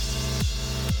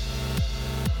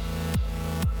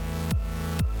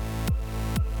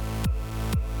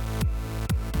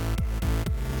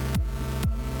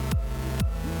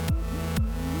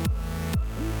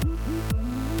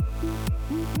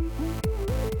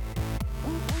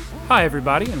Hi,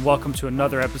 everybody, and welcome to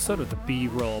another episode of the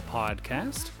B-Roll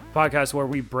Podcast. Podcast where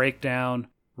we break down,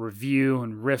 review,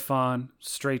 and riff on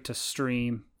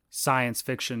straight-to-stream science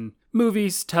fiction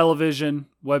movies, television,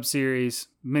 web series,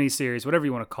 miniseries, whatever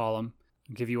you want to call them,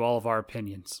 and give you all of our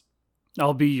opinions.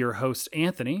 I'll be your host,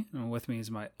 Anthony, and with me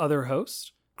is my other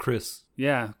host, Chris.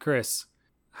 Yeah, Chris.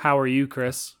 How are you,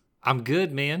 Chris? I'm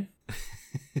good, man.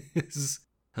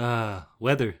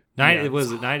 Weather. It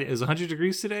was 100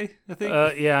 degrees today, I think.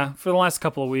 Yeah, for the last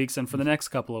couple of weeks, and for the next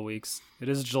couple of weeks. It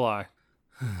is July.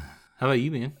 How about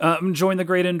you, man? I'm enjoying the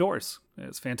great indoors.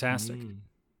 It's fantastic.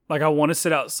 Like, I want to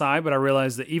sit outside, but I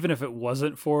realize that even if it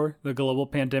wasn't for the global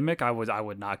pandemic, I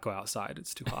would not go outside.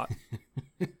 It's too hot.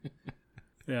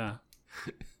 Yeah.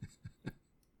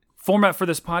 Format for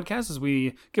this podcast is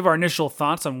we give our initial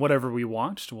thoughts on whatever we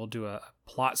watched. We'll do a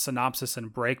plot synopsis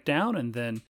and breakdown, and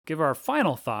then give our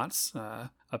final thoughts,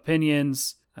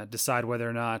 opinions, decide whether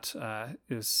or not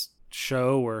this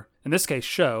show, or in this case,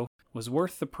 show, was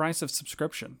worth the price of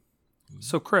subscription.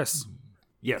 So, Chris.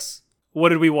 Yes. What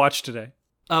did we watch today?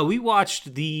 We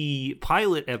watched the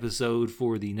pilot episode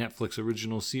for the Netflix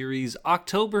original series,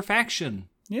 October Faction.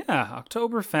 Yeah,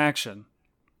 October Faction.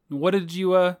 What did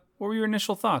you, what were your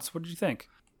initial thoughts? What did you think?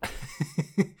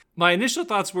 My initial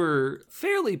thoughts were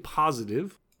fairly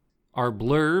positive. Our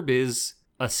blurb is: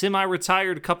 a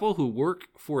semi-retired couple who work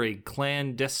for a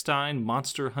clandestine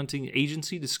monster hunting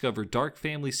agency discover dark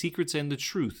family secrets and the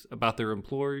truth about their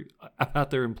employer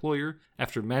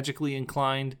after magically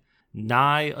inclined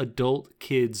nigh adult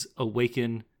kids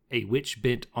awaken a witch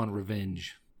bent on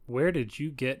revenge. Where did you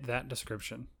get that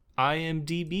description?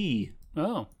 IMDb.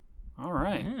 Oh, all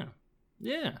right.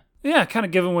 Yeah. Yeah, kind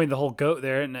of giving away the whole goat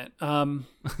there, isn't it?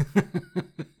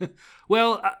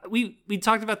 Well, we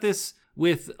talked about this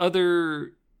with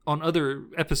other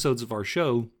episodes of our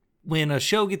show. When a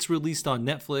show gets released on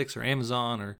Netflix or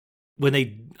Amazon, or when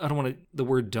the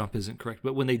word dump isn't correct,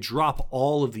 but when they drop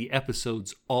all of the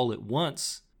episodes all at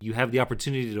once, you have the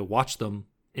opportunity to watch them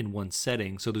in one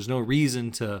setting. So there's no reason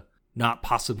to not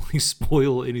possibly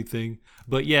spoil anything.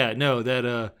 But yeah, no,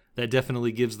 that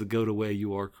definitely gives the goat away.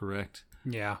 You are correct.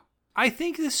 Yeah. I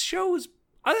think this show was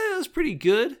pretty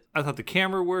good. I thought the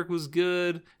camera work was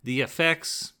good. The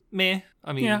effects, meh.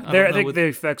 I mean, yeah, I think the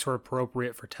effects were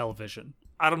appropriate for television.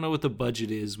 I don't know what the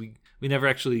budget is. We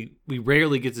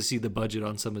rarely get to see the budget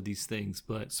on some of these things,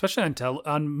 but especially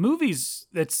on movies,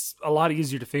 it's a lot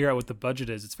easier to figure out what the budget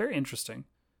is. It's very interesting.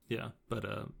 Yeah, but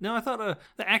no, I thought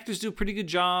the actors do a pretty good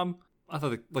job. I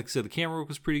thought, like I said, the camera work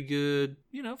was pretty good.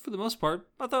 You know, for the most part,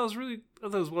 I thought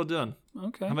it was well done.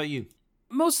 Okay. How about you?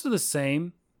 Most of the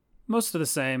same.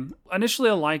 Initially,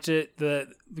 I liked it.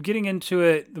 The getting into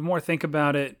it, the more I think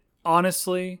about it,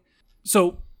 honestly.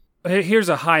 So here's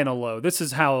a high and a low. This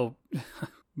is how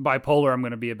bipolar I'm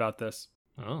going to be about this.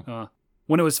 Oh.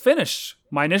 When it was finished,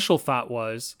 my initial thought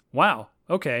was, wow,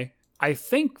 okay, I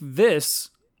think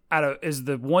this is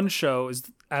the one show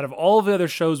out of all the other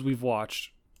shows we've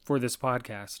watched for this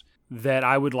podcast that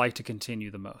I would like to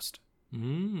continue the most.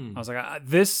 I was like,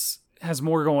 this has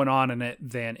more going on in it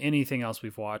than anything else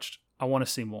we've watched. I want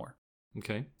to see more.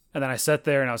 Okay. And then I sat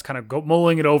there and I was kind of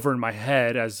mulling it over in my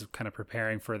head as kind of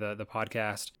preparing for the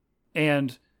podcast.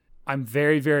 And I'm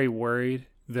very, very worried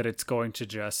that it's going to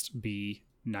just be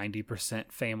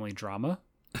 90% family drama.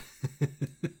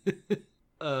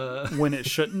 When it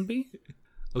shouldn't be.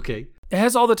 Okay. It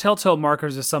has all the telltale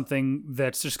markers of something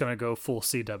that's just going to go full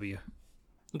CW.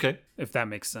 Okay. If that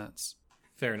makes sense.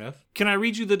 Fair enough. Can I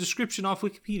read you the description off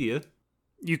Wikipedia?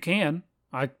 You can.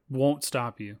 I won't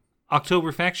stop you.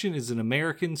 October Faction is an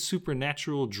American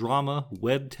supernatural drama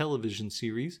web television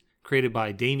series created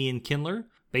by Damian Kindler,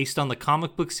 based on the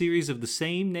comic book series of the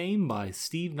same name by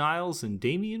Steve Niles and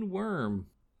Damian Worm.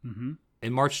 Mm-hmm.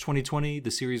 In March 2020, the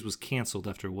series was canceled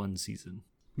after one season.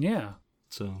 Yeah.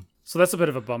 So that's a bit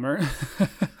of a bummer.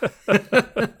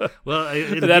 Well,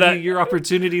 it'll give you your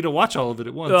opportunity to watch all of it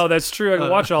at once. Oh, that's true. I can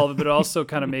watch all of it, but it also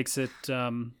kind of makes it...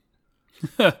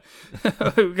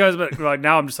 because like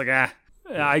now I'm just like,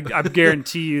 I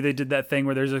guarantee you they did that thing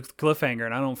where there's a cliffhanger,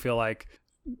 and I don't feel like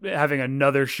having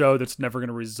another show that's never going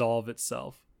to resolve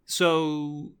itself.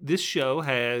 So this show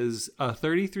has a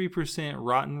 33%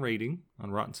 rotten rating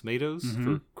on Rotten Tomatoes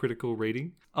for critical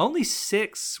rating. Only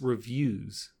 6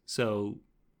 reviews, so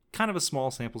kind of a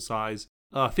small sample size.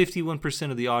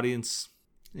 51% of the audience,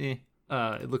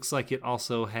 It looks like it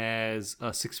also has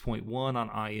a 6.1 on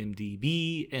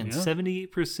IMDb, and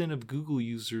 78% of Google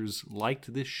users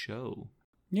liked this show.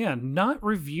 Yeah, not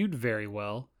reviewed very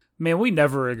well. Man, we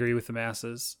never agree with the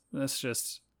masses. That's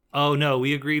just... Oh, no,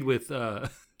 we agreed with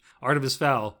Artemis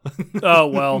Fowl. Oh,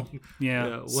 well,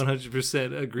 yeah.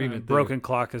 100% agreement there. Broken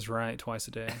clock is right twice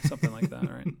a day, something like that,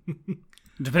 right?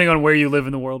 Depending on where you live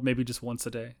in the world, maybe just once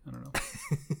a day. I don't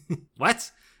know.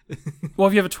 What? Well,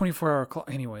 if you have a 24-hour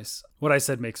clock. Anyways, what I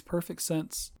said makes perfect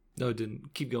sense. No, it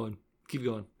didn't. Keep going. Keep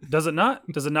going. Does it not?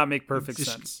 Does it not make perfect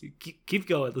sense? Keep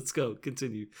going. Let's go.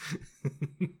 Continue.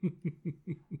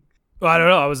 Well, I don't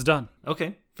know. I was done.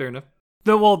 Okay, fair enough.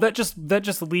 Well, that just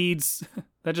leads,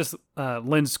 that just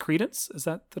lends credence. Is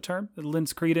that the term? It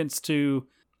lends credence to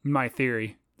my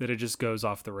theory that it just goes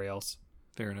off the rails.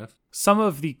 Fair enough. Some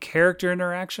of the character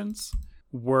interactions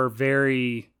were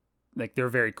very, like, they're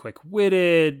very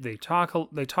quick-witted. They talk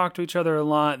to each other a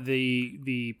lot.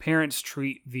 The parents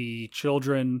treat the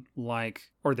children like,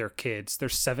 or their kids. They're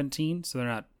 17, so they're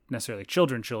not necessarily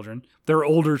children. They're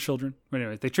older children. But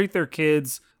anyways, they treat their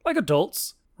kids like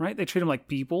adults, right? They treat them like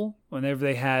people.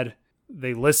 Whenever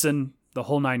they listen the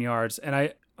whole 9 yards.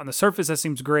 And on the surface, that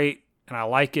seems great, and I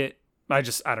like it. I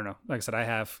don't know. Like I said, I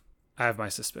have my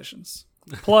suspicions.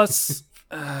 Plus,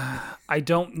 I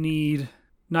don't need,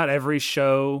 not every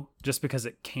show, just because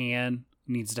it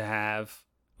needs to have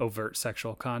overt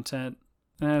sexual content.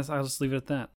 And I'll just leave it at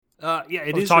that.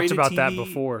 Yeah, We've talked about that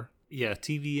before. Yeah,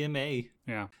 TVMA.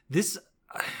 Yeah. This,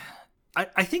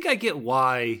 I think I get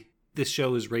why this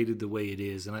show is rated the way it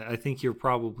is, and I think you're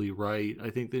probably right.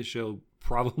 I think this show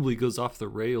probably goes off the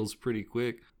rails pretty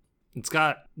quick. It's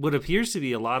got what appears to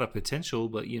be a lot of potential,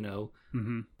 but,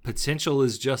 potential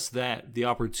is just that. The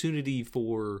opportunity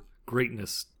for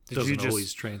greatness doesn't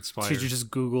always transpire. Did you just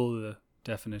Google the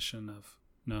definition of...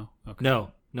 No? Okay.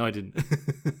 No, I didn't.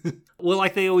 Well,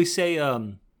 like they always say,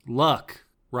 luck,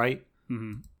 right?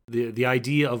 Mm-hmm. The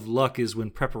idea of luck is when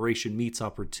preparation meets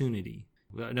opportunity.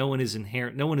 No one is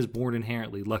born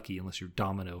inherently lucky unless you're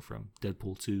Domino from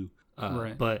Deadpool 2.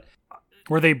 Right. But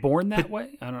were they born that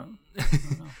way? I don't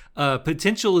know.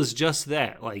 Potential is just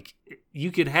that. Like,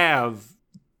 you could have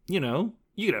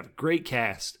a great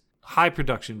cast, high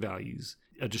production values,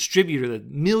 a distributor that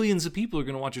millions of people are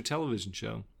going to watch your television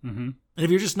show. Mm-hmm. And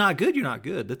if you're just not good, you're not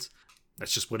good. That's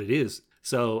just what it is.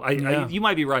 So you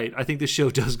might be right. I think this show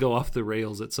does go off the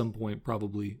rails at some point,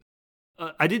 probably.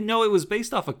 I didn't know it was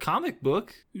based off a comic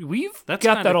book. We've got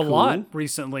that a lot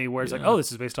recently, where it's like, oh,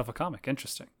 this is based off a comic.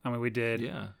 Interesting. I mean, we did.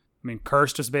 Yeah. I mean,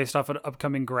 Cursed is based off an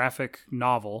upcoming graphic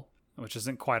novel, which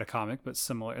isn't quite a comic, but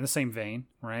similar, in the same vein,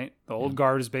 right? The Old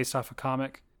Guard is based off a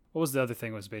comic. What was the other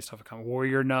thing that was based off a comic?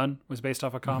 Warrior Nun was based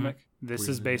off a comic. Mm-hmm. This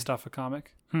is based off a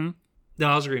comic. No,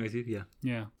 I was agreeing with you, yeah.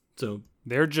 Yeah. So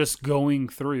they're just going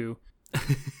through...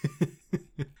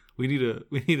 We need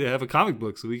to have a comic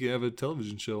book so we can have a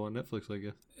television show on Netflix, I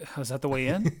guess. Is that the way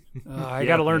in? I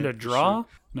got to learn to draw? Sure.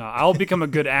 No, I'll become a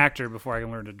good actor before I can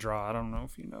learn to draw. I don't know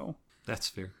if you know. That's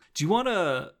fair. Do you want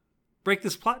to break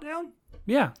this plot down?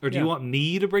 Yeah. Or do you want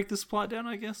me to break this plot down,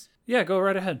 I guess? Yeah, go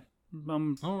right ahead.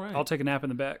 All right. I'll take a nap in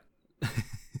the back.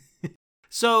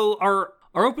 So our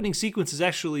opening sequence is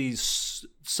actually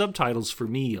subtitles for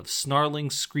me of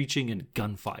snarling, screeching, and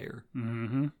gunfire.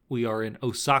 Mm-hmm. We are in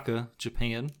Osaka,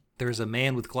 Japan. There's a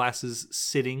man with glasses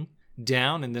sitting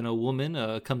down, and then a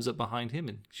woman comes up behind him,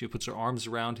 and she puts her arms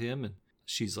around him, and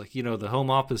she's like, the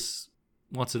home office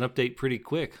wants an update pretty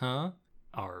quick, huh?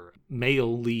 Our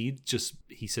male lead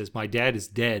he says, my dad is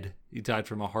dead. He died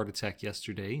from a heart attack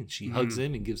yesterday. And she hugs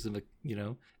him and gives him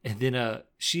and then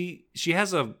she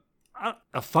has a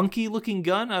funky looking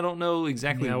gun. I don't know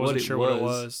exactly what it was. I wasn't sure what it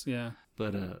was. Yeah.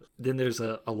 But then there's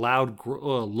a loud,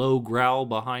 low growl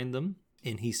behind them.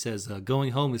 And he says,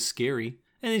 going home is scary.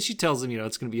 And then she tells him,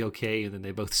 it's going to be okay. And then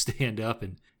they both stand up,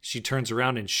 and she turns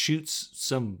around and shoots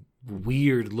some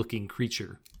weird looking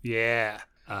creature. Yeah.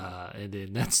 And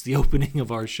then that's the opening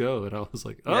of our show. And I was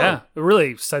like, oh. Yeah, it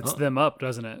really sets them up,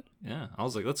 doesn't it? Yeah. I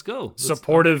was like, let's go.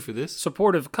 Supportive for this.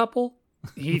 Supportive couple.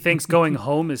 He thinks going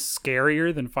home is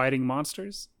scarier than fighting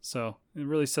monsters. So it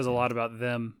really says a lot about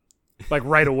them. Like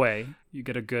right away, you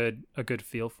get a good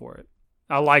feel for it.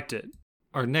 I liked it.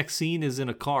 Our next scene is in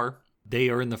a car. They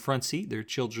are in the front seat. Their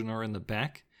children are in the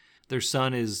back. Their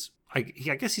son is, I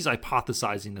guess he's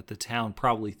hypothesizing that the town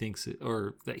probably thinks it,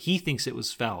 or that he thinks it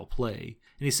was foul play.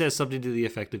 And he says something to the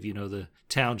effect of, the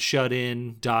town shut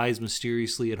in, dies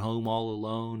mysteriously at home all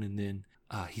alone. And then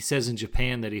he says in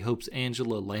Japan that he hopes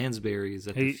Angela Lansbury is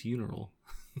at the funeral.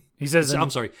 He says, I'm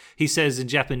sorry. He says in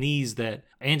Japanese that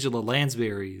Angela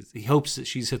Lansbury, he hopes that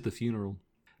she's at the funeral.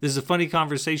 There's a funny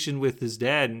conversation with his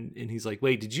dad, and he's like,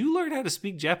 wait, did you learn how to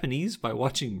speak Japanese by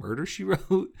watching Murder, She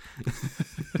Wrote?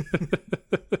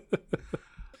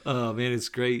 Oh, man, it's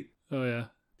great. Oh, yeah.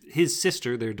 His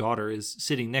sister, their daughter, is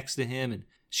sitting next to him, and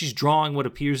she's drawing what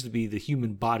appears to be the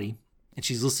human body, and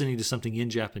she's listening to something in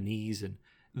Japanese, and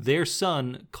their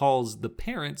son calls the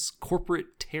parents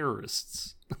corporate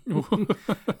terrorists. And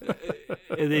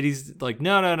then he's like,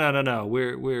 no,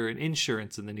 we're an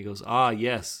insurance. And then he goes,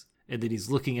 yes. And then he's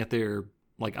looking at their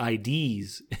like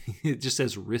IDs. It just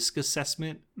says risk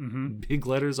assessment, big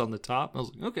letters on the top. I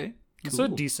was like, okay, cool. It's a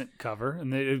decent cover,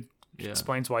 and it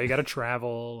explains why you got to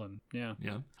travel, and yeah.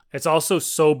 It's also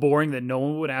so boring that no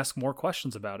one would ask more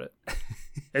questions about it.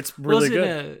 It's really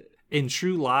good. In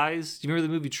True Lies, do you remember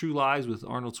the movie True Lies with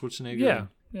Arnold Schwarzenegger?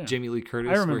 Yeah. Jamie Lee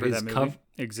Curtis. I remember that movie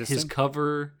existing. His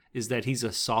cover is that he's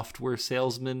a software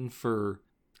salesman for,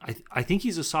 I think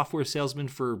he's a software salesman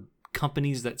for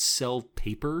companies that sell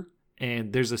paper.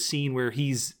 And there's a scene where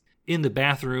he's in the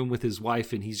bathroom with his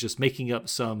wife and he's just making up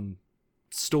some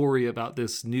story about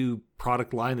this new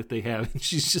product line that they have. And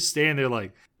she's just standing there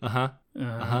like,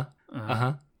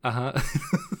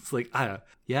 It's like,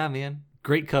 yeah, man.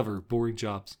 Great cover, boring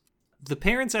jobs. The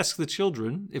parents ask the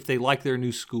children if they like their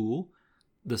new school.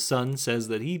 The son says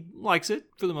that he likes it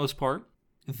for the most part.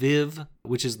 Viv,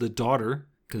 which is the daughter,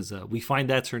 because we find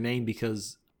that's her name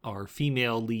because our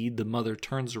female lead, the mother,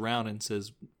 turns around and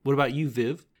says, "What about you,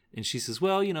 Viv?" And she says,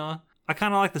 "Well, I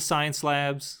kind of like the science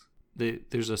labs. I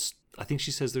think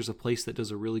she says there's a place that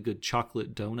does a really good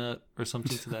chocolate donut or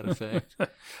something to that effect."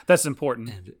 That's important.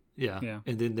 And, yeah.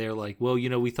 And then they're like, "Well,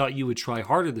 we thought you would try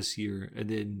harder this year." And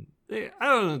then I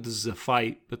don't know if this is a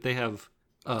fight, but they have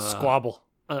squabble.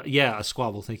 A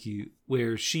squabble. Thank you.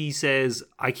 Where she says,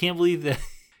 "I can't believe that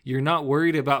you're not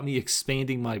worried about me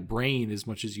expanding my brain as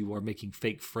much as you are making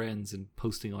fake friends and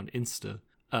posting on Insta."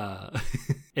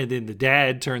 And then the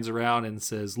dad turns around and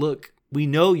says, "Look, we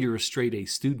know you're a straight A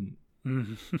student.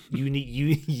 You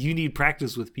need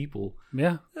practice with people."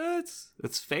 Yeah,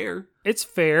 that's fair. It's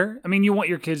fair. I mean, you want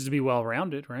your kids to be well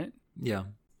rounded, right? Yeah.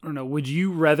 I don't know. Would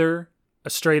you rather a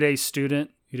straight A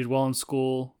student who did well in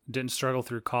school, didn't struggle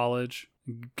through college,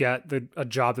 got a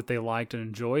job that they liked and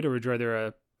enjoyed, or would you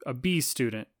rather a B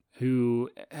student who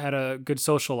had a good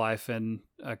social life and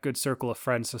a good circle of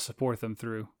friends to support them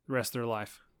through the rest of their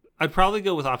life? I'd probably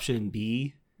go with option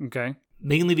B. Okay.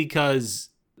 Mainly because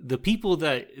the people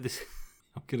that...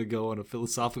 I'm going to go on a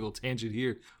philosophical tangent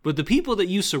here. But the people that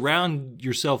you surround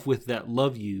yourself with that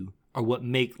love you are what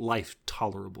make life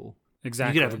tolerable.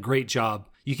 Exactly. You can have a great job.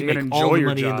 You can make all the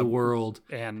money in the world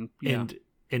and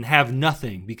have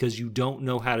nothing because you don't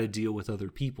know how to deal with other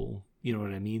people. You know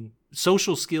what I mean?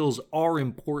 Social skills are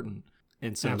important.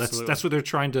 And so that's what they're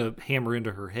trying to hammer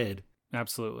into her head.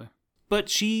 Absolutely. But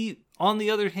she, on the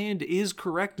other hand, is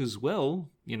correct as well.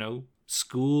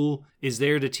 School is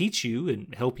there to teach you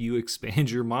and help you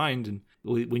expand your mind. And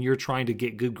when you're trying to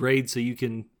get good grades so you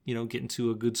can, get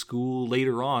into a good school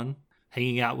later on,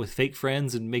 hanging out with fake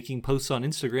friends and making posts on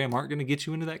Instagram aren't going to get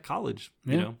you into that college,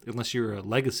 unless you're a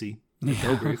legacy in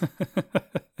Belgrave.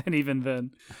 And even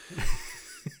then.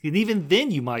 And even then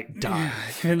you might die.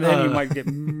 And then you might get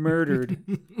murdered.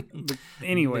 But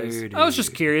anyways, I was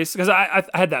just curious because I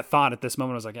had that thought at this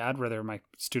moment. I was like, I'd rather my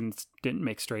students didn't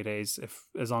make straight A's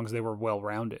as long as they were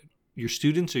well-rounded. Your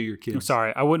students or your kids? I'm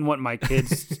sorry. I wouldn't want my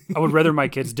kids. I would rather my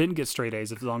kids didn't get straight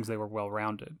A's as long as they were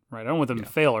well-rounded. Right? I don't want them to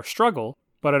fail or struggle.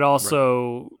 But it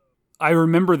also, I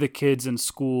remember the kids in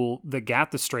school that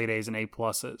got the straight A's and A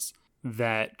pluses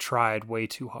that tried way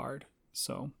too hard.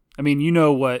 So, I mean,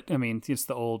 it's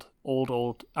the old,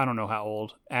 I don't know how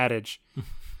old, adage.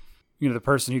 The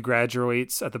person who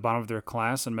graduates at the bottom of their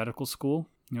class in medical school,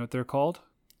 you know what they're called?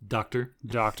 Doctor,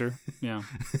 yeah.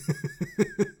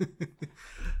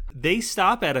 They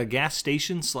stop at a gas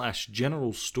station /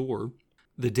 general store.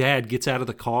 The dad gets out of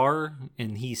the car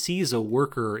and he sees a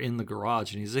worker in the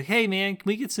garage and he's like, "Hey man, can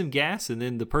we get some gas?" And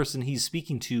then the person he's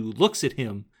speaking to looks at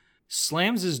him,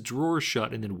 slams his drawer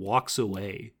shut, and then walks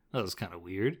away. That was kind of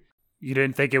weird. You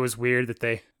didn't think it was weird that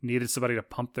they needed somebody to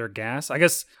pump their gas? I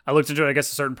guess I looked into it. I guess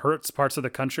in certain parts of the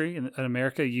country in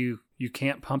America, you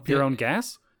can't pump your own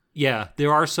gas. Yeah,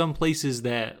 there are some places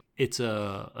that it's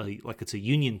a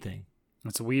union thing.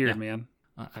 That's weird, man.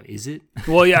 Is it?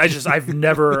 Well, yeah. I've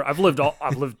lived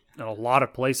in a lot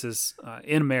of places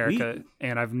in America,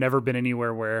 and I've never been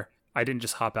anywhere where I didn't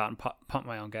just hop out and pump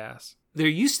my own gas. There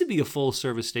used to be a full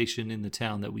service station in the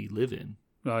town that we live in.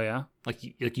 Oh yeah, like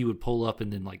you would pull up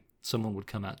and then like someone would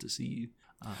come out to see you.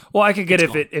 Well, I could get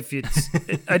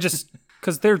I just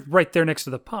because they're right there next to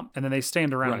the pump, and then they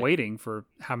stand around waiting for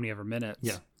how many ever minutes.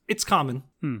 Yeah, it's common.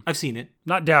 I've seen it.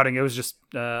 Not doubting. It was just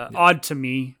odd to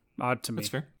me. That's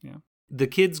fair. Yeah. The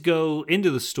kids go into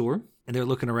the store and they're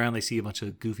looking around. They see a bunch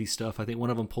of goofy stuff. I think one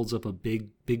of them pulls up a big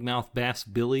mouth bass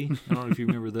Billy. I don't know if you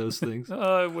remember those things.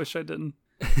 I wish I didn't.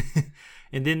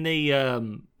 And then they,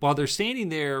 while they're standing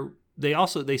there,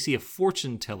 they see a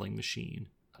fortune telling machine.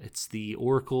 It's the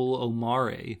Oracle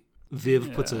Omare.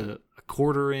 Viv puts a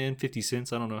quarter in, 50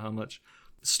 cents. I don't know how much.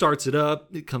 Starts it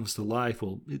up. It comes to life.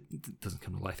 Well, it doesn't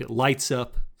come to life. It lights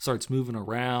up, starts moving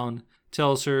around,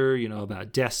 tells her,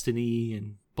 about destiny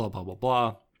and blah, blah, blah,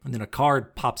 blah. And then a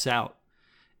card pops out.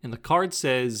 And the card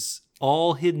says,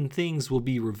 all hidden things will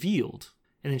be revealed.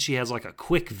 And then she has like a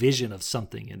quick vision of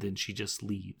something, and then she just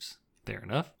leaves. Fair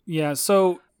enough. Yeah,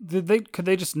 so could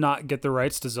they just not get the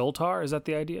rights to Zoltar? Is that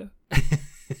the idea?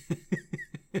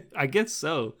 I guess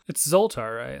so. It's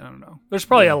Zoltar, right? I don't know. There's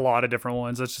probably a lot of different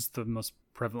ones. That's just the most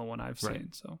prevalent one I've seen.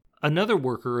 So another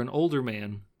worker, an older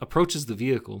man, approaches the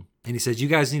vehicle, and he says, you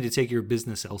guys need to take your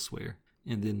business elsewhere.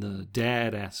 And then the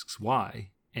dad asks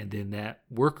why. And then that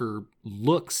worker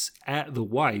looks at the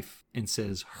wife and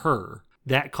says, her.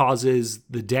 That causes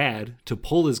the dad to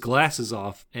pull his glasses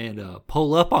off and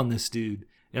pull up on this dude.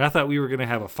 And I thought we were going to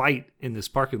have a fight in this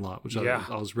parking lot, which I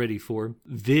was ready for.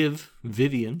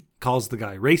 Vivian, calls the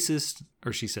guy racist,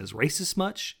 or she says, racist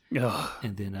much? Ugh,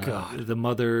 and then the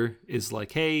mother is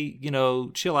like, hey,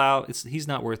 chill out. He's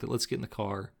not worth it. Let's get in the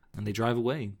car. And they drive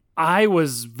away. I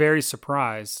was very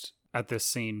surprised at this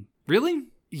scene. Really?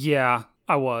 Yeah,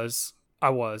 I was.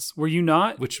 Were you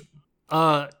not?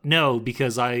 No,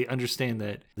 because I understand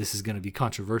that this is going to be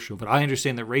controversial, but I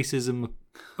understand that racism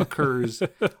occurs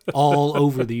all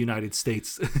over the United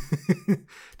States.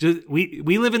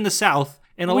 We live in the South,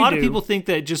 and a lot of people think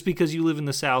that just because you live in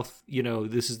the South,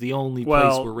 this is the only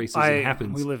place where racism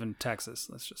happens. We live in Texas.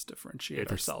 Let's just differentiate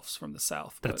ourselves from the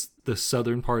South. That's the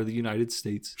southern part of the United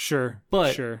States. Sure,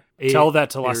 but tell that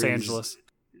to Los Angeles.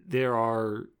 There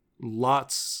are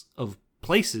lots of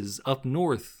places up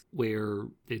north where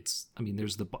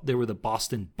there were the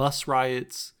Boston bus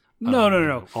riots.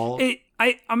 No.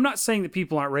 I'm not saying that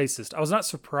people aren't racist. I was not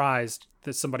surprised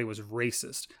that somebody was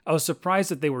racist. I was surprised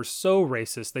that they were so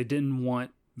racist they didn't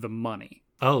want the money.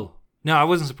 Oh, no, I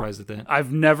wasn't surprised at that.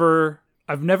 I've never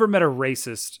met a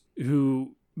racist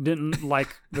who didn't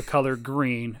like the color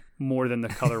green more than the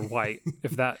color white.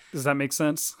 Does that make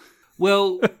sense?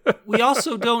 Well, we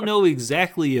also don't know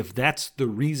exactly if that's the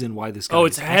reason why this guy. Oh,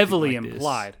 it's heavily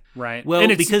implied, right? Well,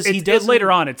 and because he does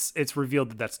later on. It's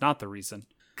revealed that that's not the reason.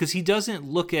 Because he doesn't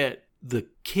look at the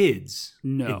kids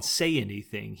and say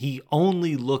anything. He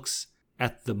only looks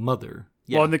at the mother.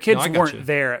 Yeah. Well, and the kids weren't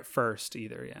there at first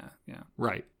either. Yeah.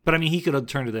 Right, but he could have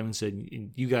turned to them and said,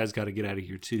 "You guys got to get out of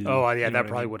here too." Oh, yeah, that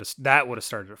probably would have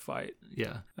started a fight.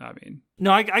 Yeah,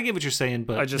 no, I get what you're saying,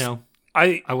 but I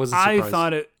wasn't surprised. I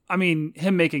thought it.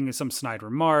 Him making some snide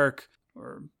remark,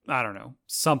 or I don't know,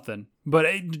 something, but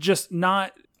it just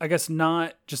not. I guess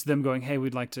not just them going, "Hey,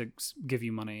 we'd like to give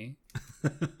you money."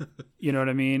 You know what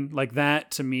I mean? Like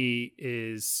that to me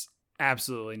is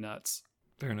absolutely nuts.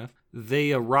 Fair enough.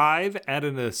 They arrive at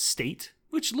an estate,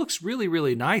 which looks really,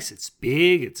 really nice. It's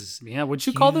big. Would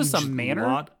you call this a manor?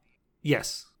 Lot.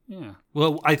 Yes. Yeah.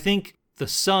 Well, I think the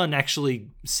son actually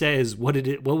says, what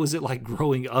was it like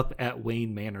growing up at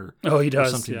Wayne Manor? Oh, he does.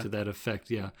 Or something to that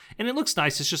effect, yeah. And it looks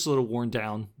nice. It's just a little worn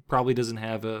down. Probably doesn't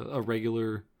have a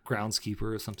regular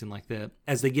groundskeeper or something like that.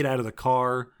 As they get out of the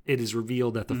car, it is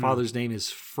revealed that the father's name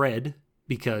is Fred,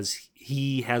 because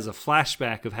he has a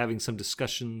flashback of having some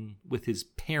discussion with his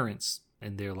parents.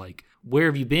 And they're like, where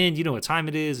have you been? You know what time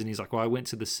it is? And he's like, well, I went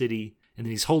to the city. And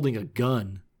then he's holding a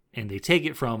gun. And they take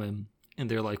it from him. And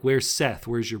they're like, where's Seth?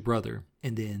 Where's your brother?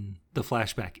 And then the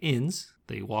flashback ends.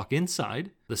 They walk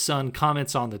inside. The son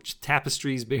comments on the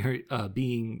tapestries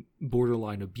being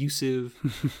borderline abusive.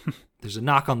 There's a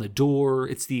knock on the door.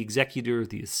 It's the executor of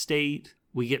the estate.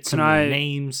 We get some more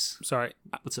names. Sorry.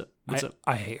 What's up?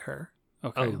 I hate her.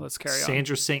 Okay, let's carry on.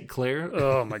 Sandra St. Clair.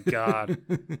 Oh, my God.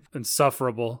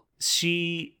 Insufferable.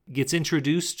 She gets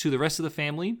introduced to the rest of the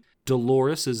family.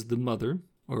 Dolores is the mother,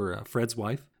 or Fred's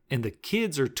wife. And the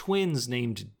kids are twins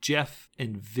named Jeff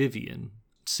and Vivian.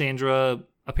 Sandra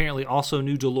apparently also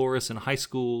knew Dolores in high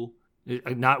school.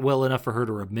 Not well enough for her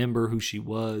to remember who she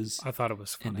was. I thought it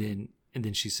was funny. And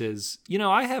then she says,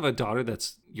 I have a daughter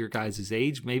that's your guys'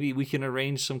 age. Maybe we can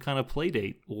arrange some kind of play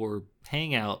date or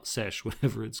hangout sesh,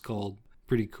 whatever it's called.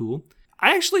 Pretty cool.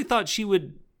 I actually thought she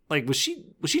would, was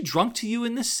she drunk to you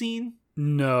in this scene?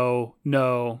 No.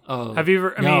 Oh. Have you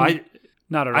ever,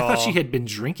 not at all. I thought she had been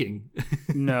drinking.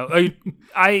 No.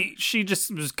 She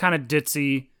just was kind of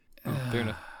ditzy. Fair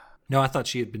enough. No, I thought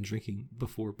she had been drinking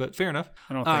before, but fair enough.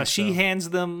 I don't think she hands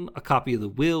them a copy of the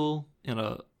will and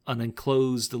an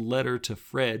enclosed letter to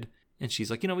Fred. And she's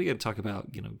like, we got to talk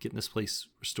about, getting this place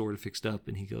restored and fixed up.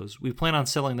 And he goes, we plan on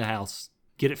selling the house,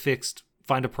 get it fixed,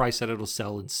 find a price that it'll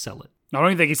sell and sell it. I don't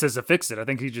even think he says to fix it. I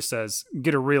think he just says,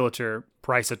 get a realtor,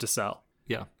 price it to sell.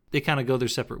 Yeah. They kind of go their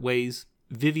separate ways.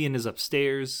 Vivian is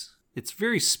upstairs. It's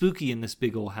very spooky in this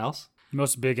big old house.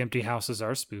 Most big empty houses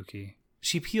are spooky.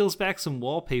 She peels back some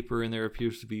wallpaper, and there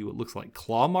appears to be what looks like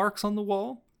claw marks on the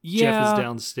wall. Yeah. Jeff is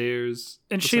downstairs.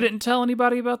 And she didn't tell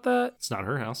anybody about that? It's not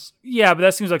her house. Yeah, but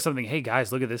that seems like something, hey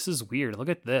guys, look at this. This is weird. Look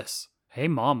at this. Hey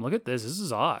mom, look at this. This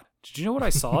is odd. Did you know what I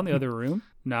saw in the other room?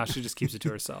 Nah, she just keeps it to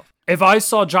herself. If I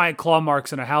saw giant claw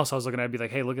marks in a house I was looking at, I'd be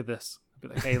like, hey, look at this. I'd be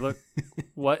like, hey, look,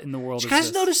 what in the world is Did you guys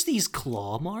this? notice these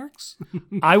claw marks?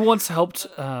 I once helped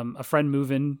a friend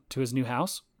move into his new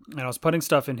house, and I was putting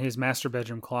stuff in his master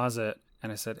bedroom closet,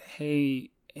 and I said,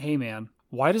 hey man,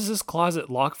 why does this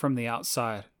closet lock from the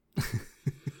outside?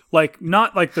 Like,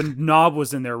 not like the knob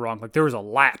was in there wrong. Like, there was a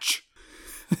latch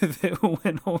that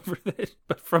went over it,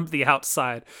 but from the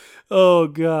outside. Oh,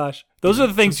 gosh. Those are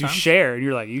the things you share, and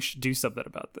you're like, you should do something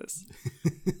about this.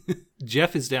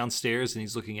 Jeff is downstairs, and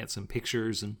he's looking at some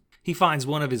pictures, and he finds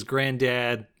one of his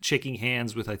granddad shaking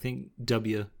hands with, I think,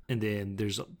 W. And then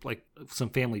there's, like, some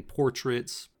family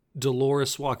portraits.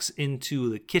 Dolores walks into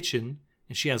the kitchen,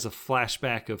 and she has a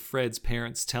flashback of Fred's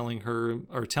parents telling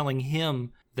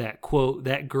him that, quote,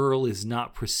 that girl is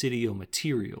not Presidio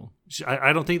material.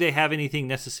 I don't think they have anything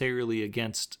necessarily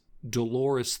against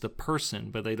Dolores the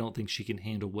person, but they don't think she can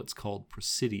handle what's called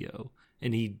Presidio.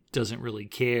 And he doesn't really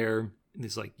care. And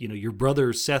it's like, your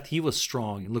brother Seth, he was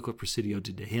strong, and look what Presidio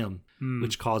did to him,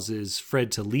 which causes Fred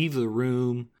to leave the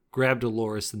room, grab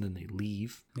Dolores, and then they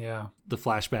leave. Yeah. The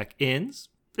flashback ends.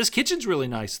 This kitchen's really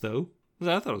nice, though.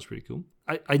 I thought it was pretty cool.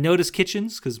 I noticed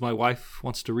kitchens because my wife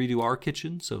wants to redo our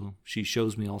kitchen, so she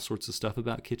shows me all sorts of stuff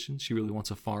about kitchens. She really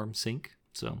wants a farm sink,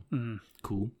 so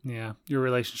cool. Yeah, your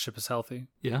relationship is healthy.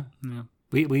 Yeah. Yeah.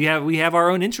 We have our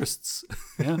own interests.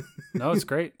 Yeah. No, it's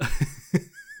great.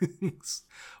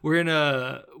 We're in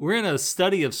a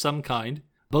study of some kind.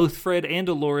 Both Fred and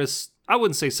Dolores, I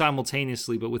wouldn't say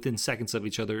simultaneously, but within seconds of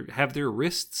each other, have their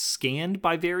wrists scanned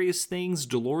by various things.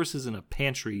 Dolores is in a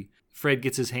pantry. Fred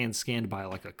gets his hand scanned by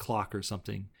like a clock or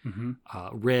something. Mm-hmm.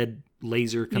 Red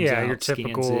laser comes out, your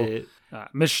typical scans it.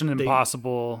 Mission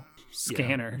Impossible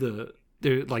scanner.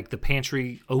 The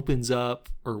pantry opens up,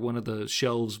 or one of the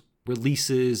shelves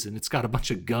releases, and it's got a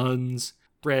bunch of guns.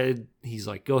 Fred, he's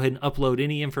like, go ahead and upload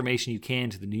any information you can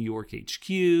to the New York HQ,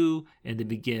 and then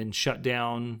begin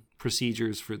shutdown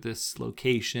procedures for this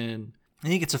location.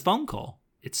 And he gets a phone call.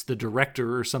 It's the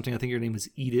director or something. I think her name is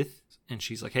Edith. And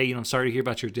she's like, hey, I'm sorry to hear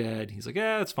about your dad. He's like,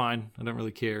 yeah, it's fine. I don't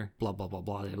really care. Blah, blah, blah,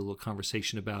 blah. They have a little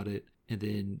conversation about it. And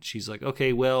then she's like,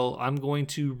 okay, well, I'm going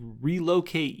to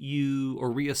relocate you or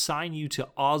reassign you to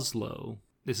Oslo.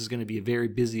 This is going to be a very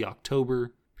busy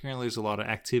October. Apparently there's a lot of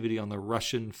activity on the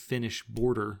Russian-Finnish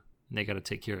border, and they got to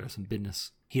take care of some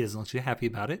business. He doesn't look too happy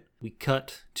about it. We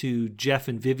cut to Jeff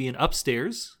and Vivian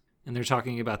upstairs, and they're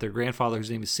talking about their grandfather,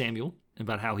 whose name is Samuel,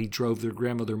 about how he drove their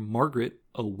grandmother Margaret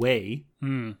away.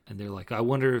 And they're like, I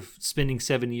wonder if spending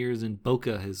 7 years in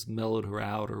Boca has mellowed her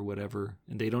out or whatever.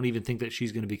 And they don't even think that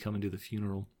she's going to be coming to the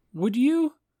funeral. Would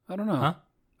you? I don't know. Huh?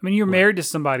 I mean, you're married to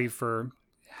somebody for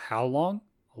how long?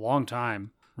 A long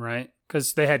time, right?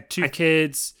 Because they had two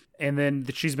kids, and then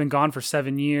she's been gone for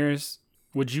 7 years.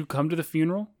 Would you come to the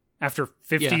funeral after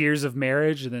 50 years of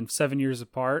marriage and then 7 years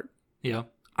apart? Yeah.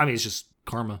 I mean, it's just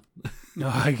karma. No,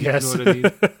 I guess. You know what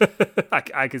I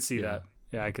mean? I could see that.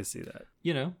 Yeah, I could see that.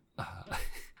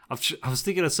 I was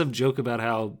thinking of some joke about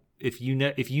how if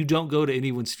you don't go to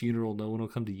anyone's funeral, no one will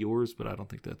come to yours, but I don't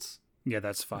think that's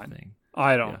that's fine. Thing.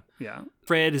 I don't. Yeah.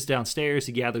 Fred is downstairs.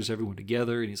 He gathers everyone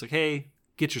together, and he's like, hey,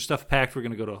 get your stuff packed. We're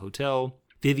going to go to a hotel.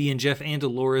 Vivian, Jeff, and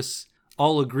Dolores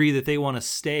all agree that they want to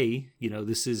stay.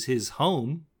 This is his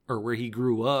home, or where he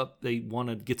grew up. They want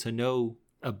to get to know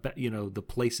about, the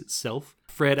place itself.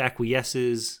 Fred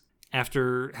acquiesces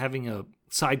after having a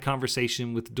side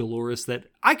conversation with Dolores that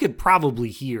I could probably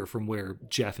hear from where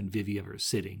Jeff and Vivian are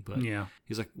sitting. But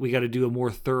he's like, we got to do a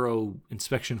more thorough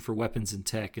inspection for weapons and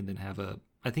tech, and then have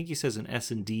I think he says an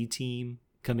S&D team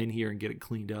come in here and get it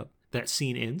cleaned up. That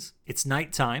scene ends. It's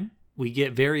nighttime. We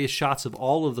get various shots of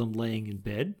all of them laying in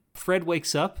bed. Fred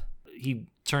wakes up. He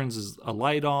turns a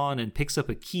light on and picks up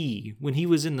a key. When he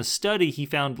was in the study, he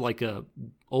found like a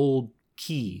old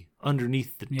key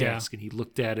underneath the desk, and he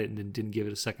looked at it and then didn't give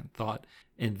it a second thought.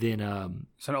 And then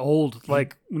it's an old,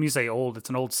 like when you say old, it's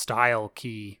an old style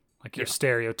key, like your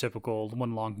stereotypical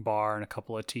one long bar and a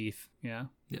couple of teeth. Yeah.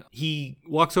 He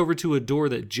walks over to a door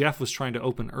that Jeff was trying to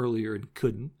open earlier and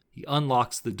couldn't. He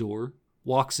unlocks the door,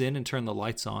 walks in and turns the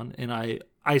lights on, and I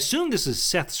assume this is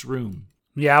Seth's room.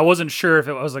 Yeah, I wasn't sure if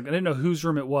it was I didn't know whose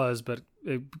room it was, but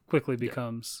it quickly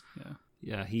becomes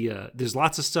there's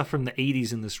lots of stuff from the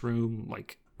 80s in this room,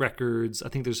 like records. I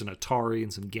think there's an Atari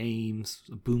and some games,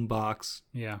 a boombox.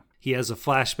 Yeah. He has a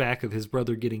flashback of his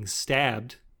brother getting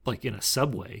stabbed like in a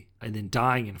subway and then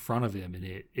dying in front of him. And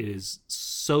it is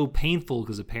so painful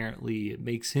because apparently it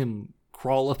makes him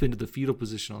crawl up into the fetal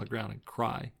position on the ground and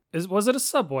cry. Was it a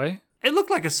subway? It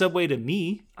looked like a subway to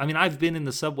me. I mean, I've been in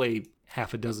the subway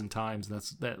half a dozen times. And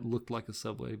that looked like a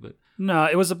subway, but no,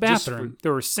 it was a bathroom.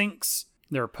 There were sinks.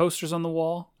 There were posters on the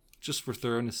wall. Just for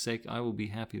thoroughness sake, I will be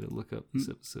happy to look up this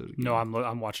episode again. No,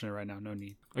 I'm watching it right now. No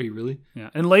need. Are you really?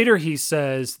 Yeah. And later he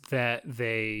says that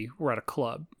they were at a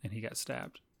club and he got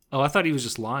stabbed. Oh, I thought he was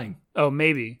just lying. Oh,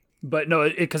 maybe. But no,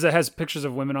 because it has pictures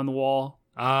of women on the wall.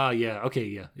 Ah, yeah. Okay,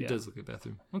 yeah. It does look like a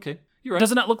bathroom. Okay, you're right.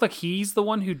 Doesn't that look like he's the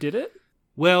one who did it?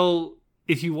 Well,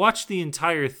 if you watch the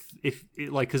entire,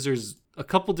 because there's a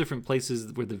couple different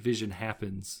places where the vision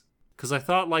happens. Because I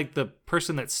thought like the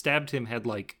person that stabbed him had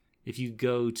like, if you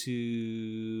go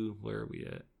to, where are we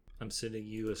at? I'm sending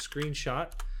you a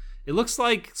screenshot. It looks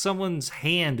like someone's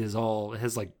hand it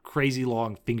has like crazy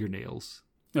long fingernails.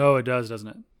 Oh, it does, doesn't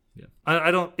it? Yeah.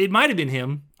 I don't, it might have been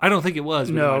him. I don't think it was.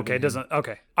 But no, okay, it doesn't.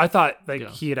 Okay. I thought like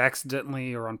he had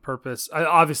accidentally or on purpose.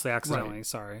 Obviously accidentally, right.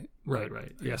 Sorry. Right.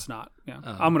 I guess not. Yeah.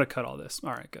 I'm going to cut all this.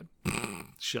 All right, good.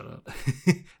 Shut up.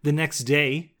 The next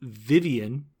day,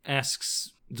 Vivian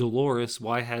asks Dolores,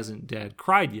 why hasn't Dad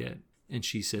cried yet? And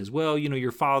she says, well,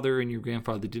 your father and your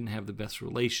grandfather didn't have the best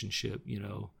relationship,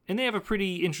 And they have a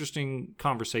pretty interesting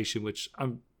conversation, which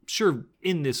I'm sure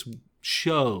in this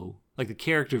show, like the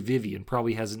character Vivian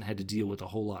probably hasn't had to deal with a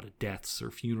whole lot of deaths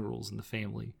or funerals in the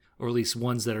family, or at least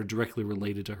ones that are directly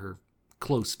related to her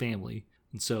close family.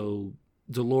 And so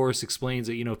Dolores explains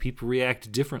that, people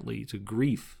react differently to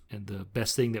grief. And the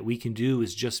best thing that we can do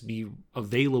is just be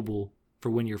available for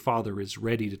when your father is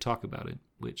ready to talk about it,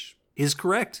 which is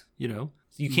correct.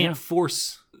 You can't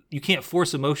force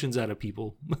emotions out of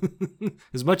people.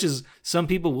 As much as some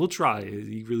people will try,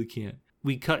 you really can't.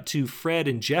 We cut to Fred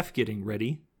and Jeff getting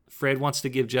ready. Fred wants to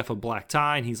give Jeff a black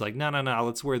tie, and he's like, no,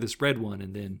 let's wear this red one.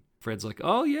 And then Fred's like,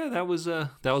 oh yeah, that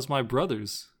was my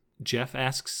brother's. Jeff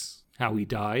asks how he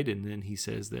died, and then he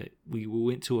says that we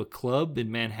went to a club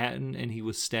in Manhattan and he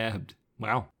was stabbed.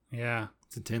 Wow. Yeah.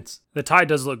 It's intense. The tie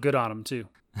does look good on him too.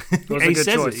 It was a good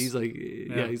choice. He's like,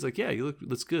 you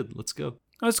looks good. Let's go.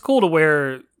 It's cool to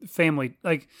wear family.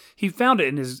 Like he found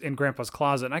it in Grandpa's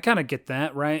closet, and I kind of get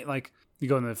that, right? Like you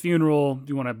go to the funeral,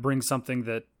 you want to bring something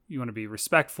that you want to be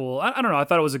respectful. I don't know. I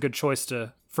thought it was a good choice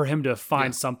for him to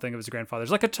find something of his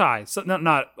grandfather's, like a tie, so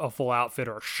not a full outfit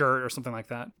or a shirt or something like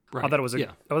that. Right. I thought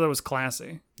it was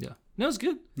classy. Yeah, no, it's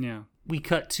good. Yeah. We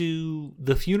cut to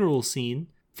the funeral scene.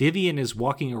 Vivian is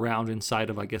walking around inside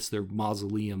of, I guess, their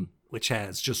mausoleum, which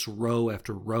has just row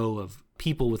after row of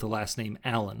people with the last name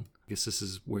Allen. I guess this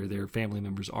is where their family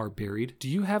members are buried. Do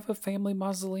you have a family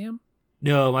mausoleum?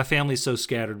 No, my family's so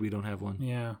scattered we don't have one.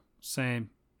 Yeah, same.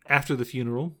 After the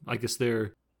funeral, I guess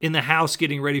they're in the house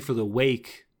getting ready for the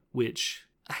wake, which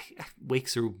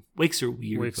wakes are weird. Wakes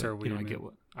are weird.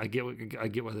 I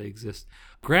get why they exist.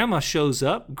 Grandma shows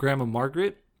up, Grandma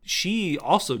Margaret. She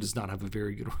also does not have a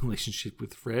very good relationship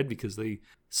with Fred because they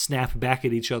snap back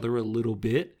at each other a little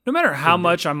bit. No matter how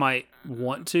much I might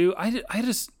want to, I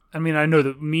know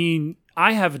that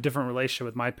I have a different relationship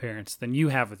with my parents than you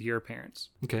have with your parents.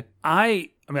 Okay.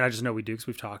 I just know we do because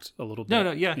we've talked a little bit.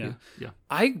 No, yeah.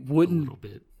 I wouldn't. A little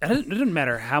bit. It doesn't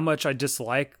matter how much I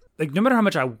dislike, like no matter how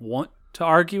much I want to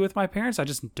argue with my parents, I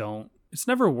just don't. It's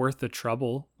never worth the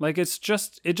trouble. Like it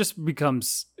just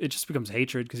becomes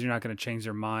hatred because you're not going to change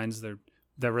their minds.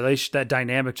 That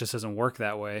dynamic just doesn't work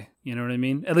that way. You know what I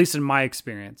mean? At least in my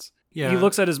experience. Yeah. He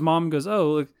looks at his mom and goes,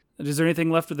 "Oh, look, is there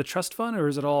anything left of the trust fund, or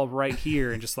is it all right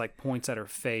here?" And just like points at her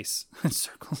face and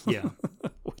circles. Yeah.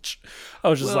 Which I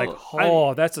was just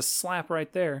that's a slap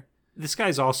right there. This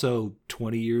guy's also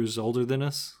 20 years older than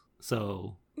us,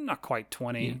 so not quite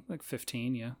 20, like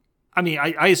 15. Yeah. I mean,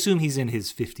 I assume he's in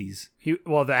his 50s.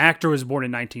 The actor was born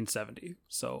in 1970,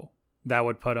 so that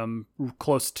would put him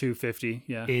close to 50.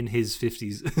 Yeah, in his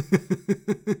 50s.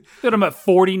 Put him at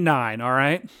 49. All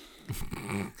right.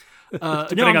 No,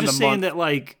 I'm just saying that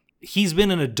like he's been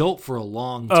an adult for a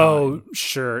long time. Oh,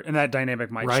 sure, and that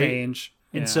dynamic might change.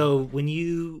 And so when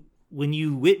you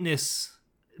witness,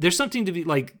 there's something to be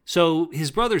like. So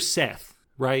his brother Seth,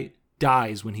 right,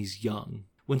 dies when he's young.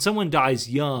 When someone dies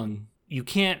young, you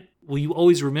can't. Well, you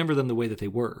always remember them the way that they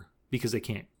were because they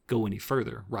can't go any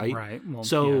further, right? Right. Well,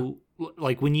 so,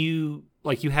 like when you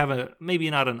have maybe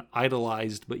not an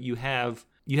idolized, but you have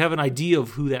an idea of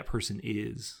who that person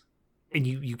is, and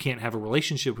you can't have a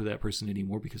relationship with that person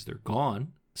anymore because they're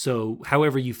gone. So,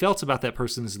 however you felt about that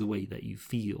person is the way that you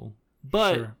feel.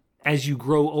 But as you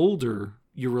grow older,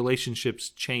 your relationships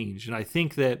change, and I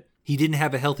think that he didn't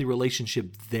have a healthy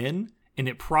relationship then, and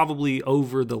it probably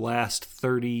over the last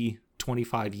 30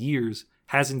 25 years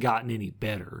hasn't gotten any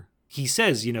better. He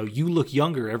says, you look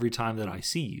younger every time that I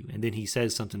see you. And then he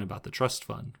says something about the trust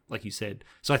fund, like you said.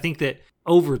 So I think that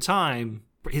over time,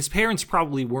 his parents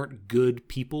probably weren't good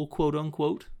people, quote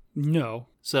unquote. No.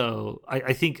 So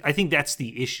I think that's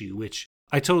the issue, which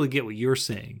I totally get what you're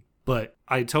saying, but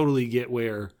I totally get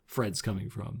where Fred's coming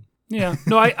from. Yeah.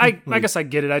 No, I guess I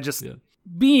get it. I just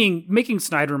making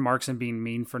snide remarks and being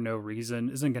mean for no reason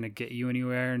isn't going to get you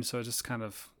anywhere. And so it just kind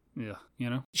of,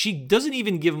 She doesn't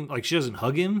even give him, she doesn't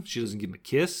hug him. She doesn't give him a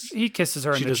kiss. He kisses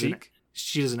her in the cheek.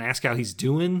 She doesn't ask how he's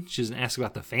doing. She doesn't ask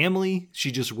about the family.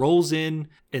 She just rolls in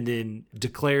and then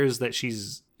declares that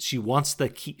she wants the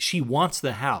key, she wants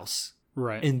the house.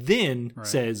 Right. And then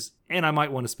says, and I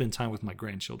might want to spend time with my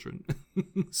grandchildren.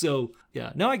 So,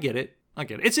 yeah. No, I get it.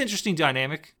 It's an interesting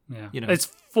dynamic. Yeah. It's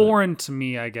foreign to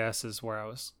me, I guess, is where I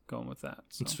was going with that.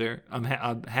 So. It's fair. I'm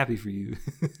happy for you.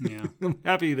 Yeah. I'm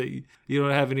happy that you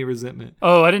don't have any resentment.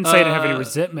 Oh, I didn't say I didn't have any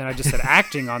resentment. I just said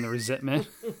acting on the resentment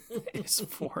is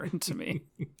foreign to me.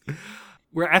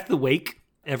 We're at the wake.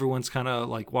 Everyone's kind of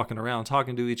walking around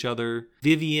talking to each other.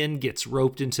 Vivian gets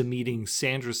roped into meeting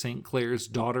Sandra St. Clair's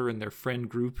daughter and their friend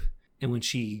group. And when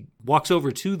she walks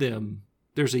over to them,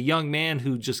 there's a young man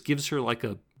who just gives her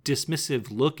a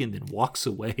dismissive look and then walks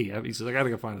away. He says, I gotta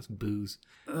go find some booze.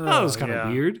 That was kind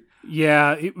of weird.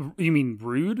 Yeah. You mean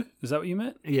rude? Is that what you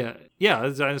meant? Yeah.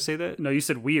 Did I say that? No, you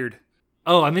said weird.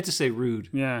 Oh, I meant to say rude.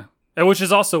 Yeah. Which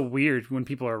is also weird when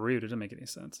people are rude. It doesn't make any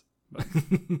sense.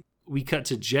 We cut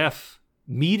to Jeff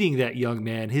meeting that young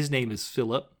man. His name is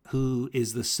Philip, who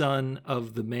is the son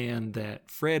of the man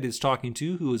that Fred is talking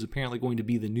to, who is apparently going to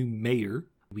be the new mayor.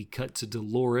 We cut to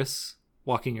Dolores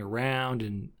walking around,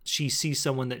 and she sees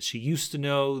someone that she used to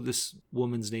know. This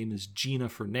woman's name is Gina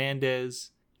Fernandez.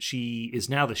 She is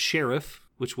now the sheriff,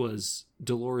 which was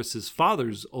Dolores's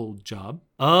father's old job.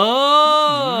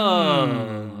 Oh,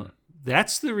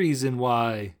 that's the reason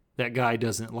why that guy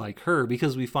doesn't like her,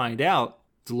 because we find out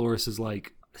Dolores is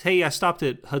like, hey, I stopped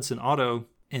at Hudson Auto,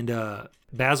 and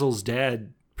Basil's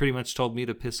dad pretty much told me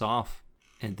to piss off.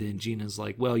 And then Gina's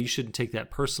like, well, you shouldn't take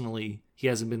that personally. He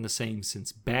hasn't been the same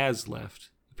since Baz left.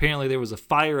 Apparently there was a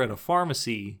fire at a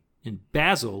pharmacy, and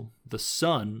Basil, the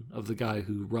son of the guy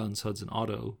who runs Hudson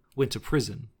Auto, went to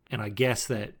prison. And I guess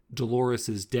that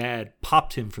Dolores' dad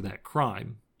popped him for that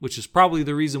crime, which is probably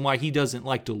the reason why he doesn't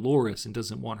like Dolores and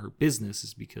doesn't want her business,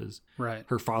 is because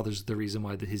her father's the reason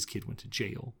why his kid went to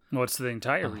jail. Well, it's the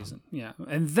entire reason. Yeah.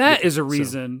 And that is a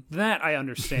reason that I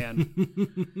understand.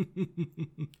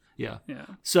 Yeah.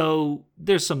 So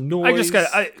there's some noise.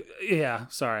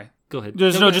 Sorry. Go ahead.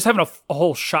 Just having a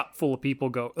whole shop full of people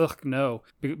go, ugh, no,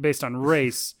 based on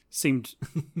race seemed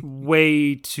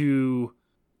way too.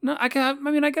 No, I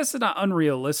guess it's not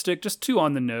unrealistic, just too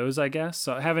on the nose, I guess.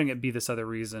 So having it be this other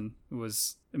reason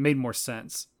it made more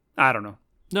sense. I don't know.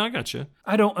 No, I gotcha.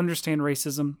 I don't understand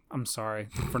racism. I'm sorry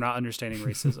for not understanding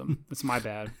racism. It's my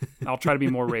bad. I'll try to be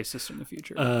more racist in the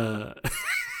future.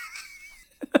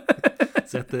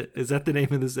 Is that the name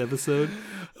of this episode?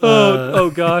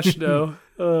 Oh gosh, no.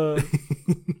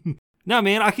 No,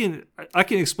 man, I can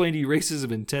explain to you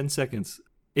racism in 10 seconds.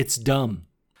 It's dumb.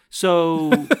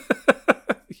 So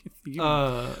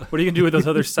what are you gonna do with those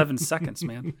other 7 seconds,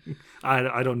 man?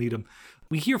 I don't need them.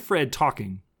 We hear Fred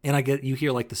talking, and you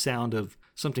hear the sound of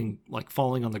something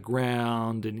falling on the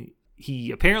ground, and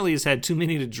he apparently has had too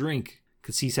many to drink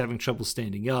because he's having trouble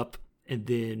standing up. And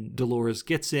then Dolores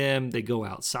gets him. They go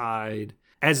outside.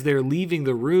 As they're leaving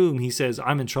the room, he says,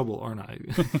 I'm in trouble, aren't I?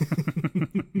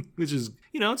 Which is,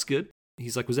 it's good.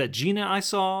 He's like, was that Gina I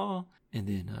saw? And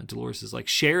then Dolores is like,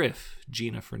 Sheriff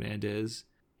Gina Fernandez.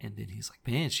 And then he's like,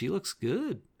 man, she looks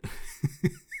good.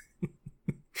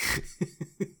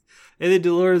 And then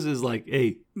Dolores is like,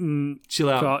 hey, chill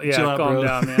out. Chill out, calm bro.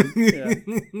 down, man. Yeah.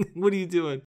 What are you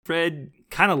doing? Fred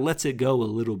kind of lets it go a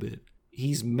little bit.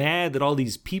 He's mad that all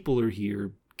these people are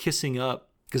here kissing up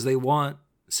because they want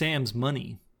Sam's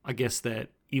money. I guess that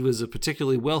he was a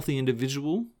particularly wealthy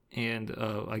individual, and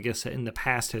I guess in the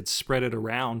past had spread it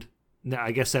around. Now,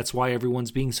 I guess that's why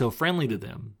everyone's being so friendly to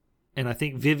them. And I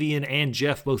think Vivian and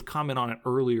Jeff both comment on it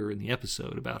earlier in the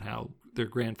episode about how their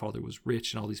grandfather was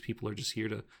rich and all these people are just here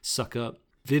to suck up.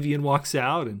 Vivian walks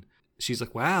out and she's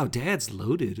like, wow, Dad's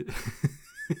loaded.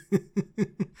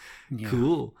 Yeah.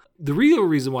 Cool. The real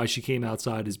reason why she came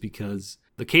outside is because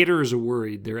the caterers are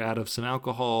worried. They're out of some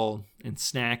alcohol and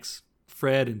snacks.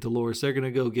 Fred and Dolores, they're going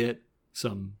to go get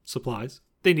some supplies.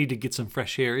 They need to get some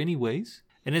fresh air anyways.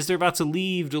 And as they're about to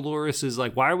leave, Dolores is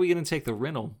like, why are we going to take the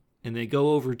rental? And they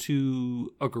go over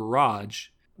to a garage,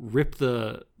 rip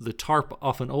the tarp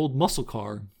off an old muscle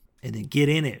car, and then get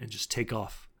in it and just take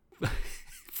off.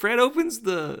 Fred opens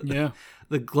the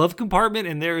glove compartment,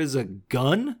 and there is a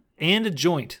gun and a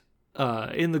joint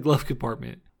in the glove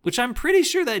compartment, which I'm pretty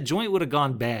sure that joint would have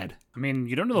gone bad. I mean,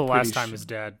 you don't know the last time his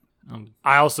dad.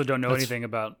 I also don't know anything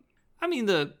about. I mean,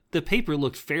 the paper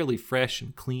looked fairly fresh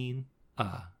and clean.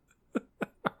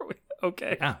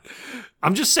 Okay. Yeah.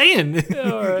 I'm just saying.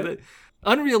 Yeah, all right.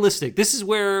 Unrealistic. This is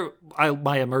where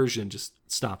my immersion just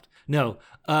stopped. No.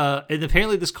 And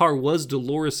apparently this car was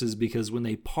Dolores's, because when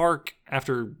they park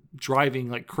after driving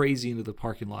like crazy into the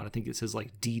parking lot, I think it says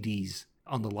like DD's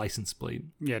on the license plate.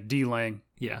 Yeah, D-Lang.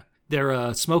 Yeah.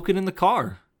 They're smoking in the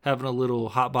car, having a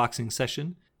little hotboxing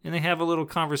session, and they have a little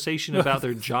conversation about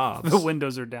their jobs. The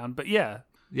windows are down, but yeah.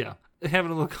 Yeah. They're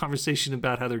having a little conversation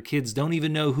about how their kids don't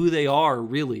even know who they are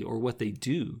really or what they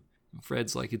do. And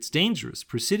Fred's like, it's dangerous.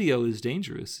 Presidio is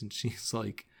dangerous. And she's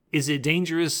like, is it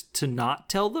dangerous to not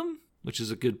tell them? Which is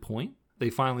a good point. They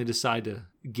finally decide to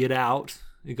get out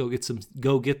and go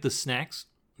get the snacks.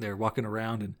 They're walking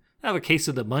around and have a case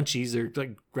of the munchies. They're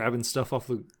like grabbing stuff off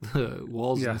the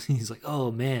walls. Yeah. And he's like,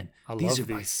 oh man, these are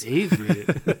my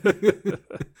favorite.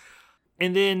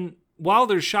 And then while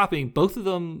they're shopping, both of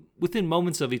them, within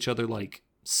moments of each other, like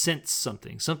sense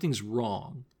something. Something's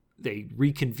wrong. They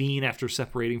reconvene after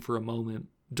separating for a moment.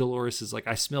 Dolores is like,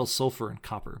 I smell sulfur and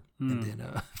copper. And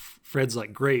then Fred's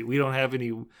like, great, we don't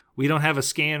have a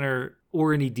scanner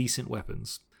or any decent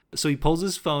weapons. So he pulls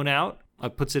his phone out,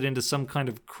 puts it into some kind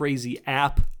of crazy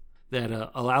app that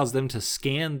allows them to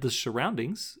scan the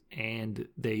surroundings, and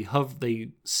they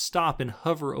stop and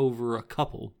hover over a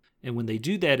couple. And when they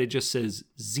do that, it just says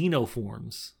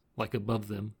xenoforms, like above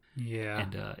them. Yeah.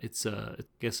 And it's, I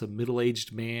guess, a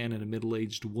middle-aged man and a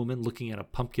middle-aged woman looking at a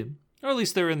pumpkin. Or at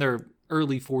least they're in their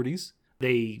early 40s.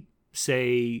 They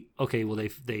say, okay, well,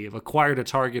 they've acquired a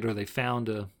target, or they found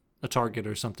a target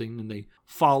or something, and they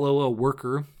follow a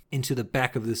worker into the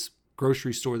back of this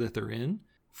grocery store that they're in.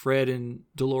 Fred and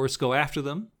Dolores go after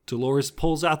them. Dolores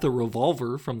pulls out the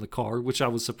revolver from the car, which I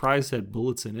was surprised had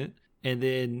bullets in it. And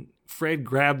then Fred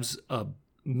grabs a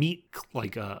meat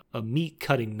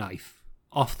cutting knife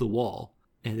off the wall.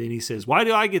 And then he says, why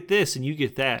do I get this and you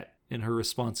get that? And her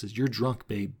response is, you're drunk,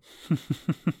 babe.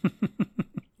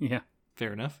 Yeah.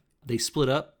 Fair enough. They split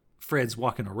up. Fred's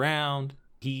walking around.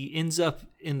 He ends up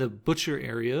in the butcher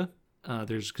area.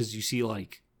 Because you see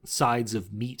like sides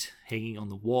of meat hanging on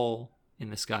the wall.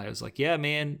 And this guy was like, yeah,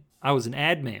 man, I was an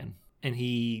ad man. And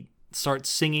he starts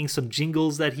singing some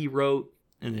jingles that he wrote.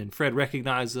 And then Fred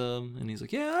recognizes them. And he's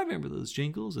like, yeah, I remember those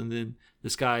jingles. And then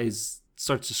this guy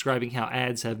starts describing how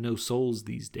ads have no souls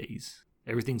these days.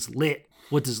 Everything's lit.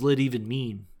 What does lit even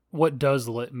mean? What does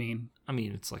lit mean? I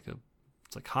mean, it's like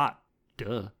hot.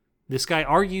 Duh. This guy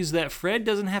argues that Fred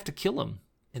doesn't have to kill him.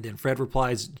 And then Fred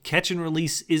replies, catch and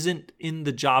release isn't in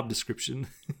the job description.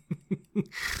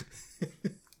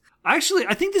 Actually,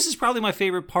 I think this is probably my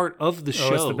favorite part of the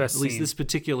show. It's the best at least scene. This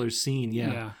particular scene,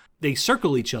 yeah. They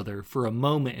circle each other for a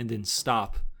moment and then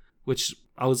stop, which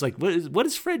I was like, what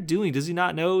is Fred doing? Does he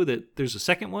not know that there's a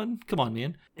second one? Come on,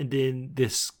 man. And then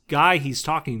this guy he's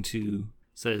talking to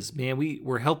says, man,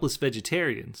 we're helpless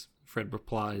vegetarians. Fred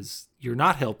replies, you're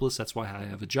not helpless. That's why I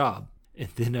have a job. And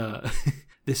then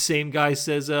this same guy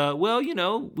says, well,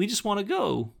 we just want to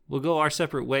go. We'll go our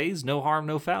separate ways. No harm,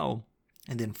 no foul.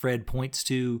 And then Fred points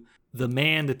to the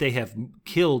man that they have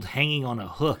killed hanging on a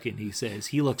hook, and he says,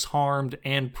 he looks harmed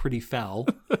and pretty foul.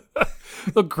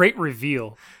 A great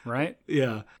reveal, right?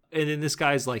 Yeah. And then this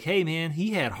guy's like, hey, man,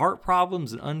 he had heart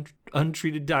problems and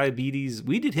untreated diabetes.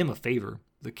 We did him a favor.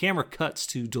 The camera cuts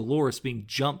to Dolores being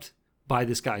jumped by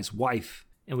this guy's wife,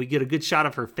 and we get a good shot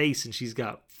of her face, and she's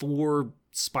got 4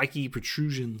 spiky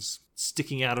protrusions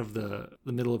sticking out of the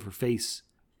middle of her face.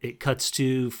 It cuts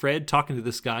to Fred talking to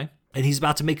this guy, and he's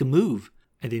about to make a move.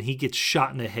 And then he gets shot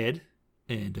in the head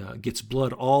and gets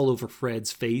blood all over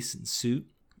Fred's face and suit.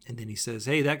 And then he says,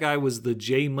 hey, that guy was the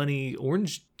J Money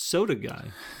orange soda guy.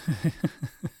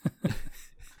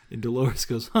 And Dolores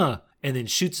goes, huh? And then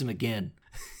shoots him again.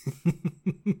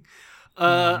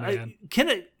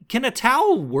 Can a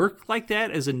towel work like that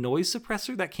as a noise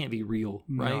suppressor? That can't be real,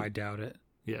 right? No, I doubt it.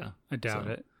 Yeah. I doubt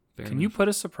it. Can enough. You put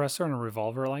a suppressor on a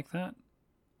revolver like that?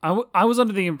 I was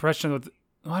under the impression that,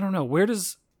 I don't know, where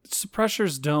does...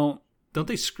 suppressors don't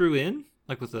they screw in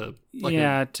like with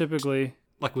typically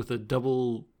like with a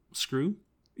double screw?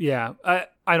 Yeah,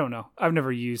 I don't know. I've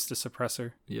never used a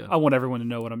suppressor. Yeah, I want everyone to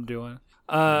know what I'm doing.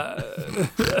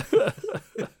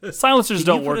 Silencers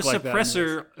don't work like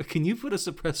that. Can you put a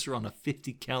suppressor on a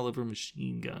 50 caliber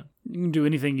machine gun? You can do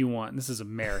anything you want. This is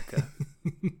America.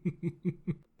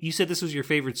 You said this was your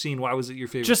favorite scene. Why was it your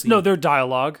favorite? Just scene? No, their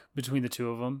dialogue between the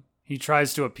two of them. He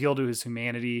tries to appeal to his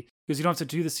humanity. Because you don't have to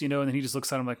do this, and then he just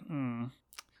looks at him like,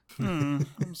 I'm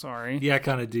sorry. Yeah, I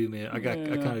kind of do, man. I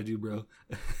kind of do, bro.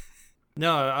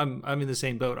 No, I'm in the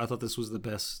same boat. I thought this was the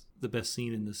best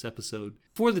scene in this episode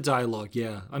for the dialogue.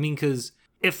 Yeah, I mean, because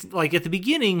if like at the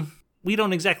beginning we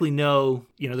don't exactly know,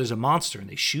 there's a monster and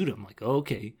they shoot him, like, oh,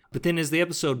 okay. But then as the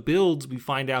episode builds, we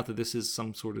find out that this is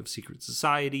some sort of secret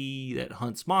society that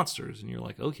hunts monsters, and you're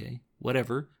like, okay,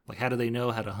 whatever. Like, how do they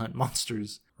know how to hunt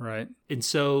monsters? Right. And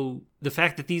so the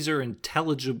fact that these are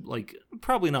intelligible, like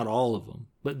probably not all of them,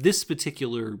 but this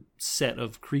particular set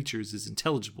of creatures is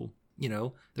intelligible.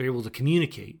 They're able to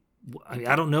communicate. I mean,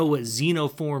 I don't know what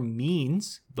xenoform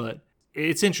means, but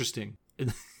it's interesting.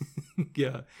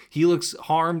 Yeah, he looks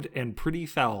harmed and pretty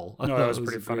foul. No, that was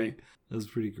pretty funny. That was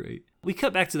pretty great. We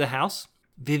cut back to the house.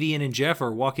 Vivian and Jeff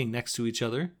are walking next to each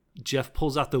other. Jeff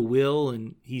pulls out the will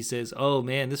and he says, oh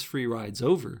man, this free ride's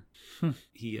over.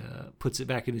 He puts it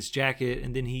back in his jacket,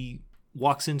 and then he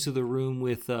walks into the room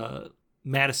with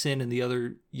Madison and the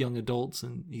other young adults,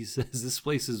 and he says, this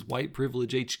place is white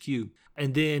privilege HQ.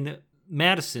 And then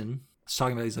Madison is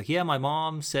talking about, he's like, yeah, my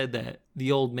mom said that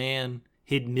the old man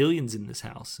hid millions in this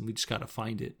house, and we just got to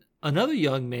find it. Another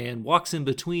young man walks in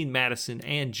between Madison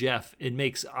and Jeff and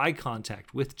makes eye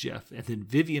contact with Jeff, and then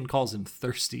Vivian calls him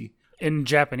thirsty. In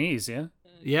Japanese, yeah?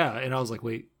 Yeah, and I was like,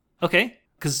 wait, okay.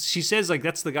 Because she says, like,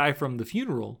 that's the guy from the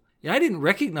funeral. Yeah, I didn't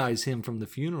recognize him from the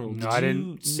funeral. No, I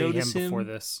didn't see him before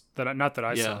this. Not that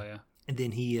I saw, yeah. And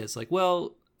then he is like,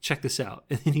 well, check this out.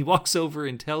 And then he walks over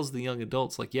and tells the young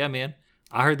adults, like, yeah, man,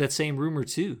 I heard that same rumor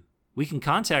too. We can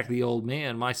contact the old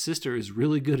man. My sister is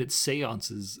really good at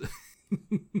seances.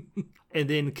 And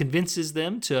then convinces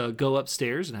them to go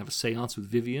upstairs and have a seance with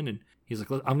Vivian. And he's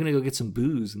like, I'm going to go get some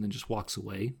booze, and then just walks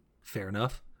away. Fair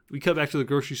enough. We cut back to the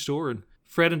grocery store, and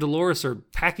Fred and Dolores are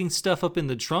packing stuff up in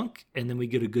the trunk. And then we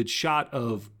get a good shot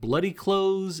of bloody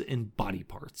clothes and body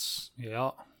parts.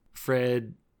 Yeah.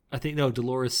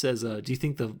 Dolores says, do you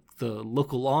think the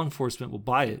local law enforcement will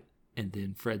buy it? And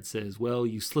then Fred says, well,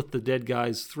 you slit the dead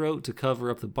guy's throat to cover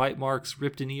up the bite marks,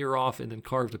 ripped an ear off, and then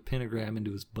carved a pentagram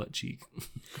into his butt cheek.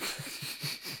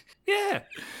 Yeah,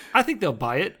 I think they'll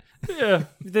buy it. Yeah,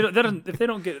 if they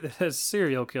don't get a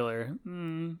serial killer.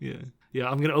 Yeah.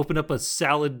 I'm gonna open up a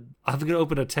salad. I'm gonna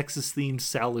open a Texas-themed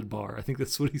salad bar. I think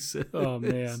that's what he said. Oh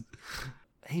man.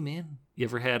 Hey man, you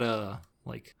ever had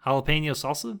like jalapeno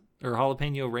salsa or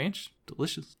jalapeno ranch?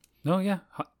 Delicious. Oh yeah,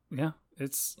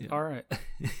 it's all right.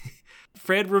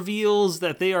 Fred reveals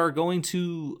that they are going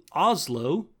to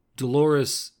Oslo.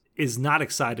 Dolores is not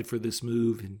excited for this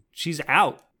move, and she's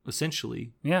out,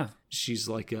 essentially. Yeah. She's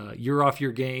like, you're off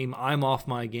your game, I'm off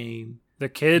my game. The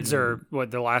kids are,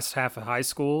 the last half of high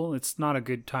school? It's not a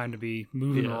good time to be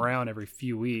moving around every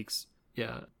few weeks.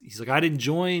 Yeah. He's like, I didn't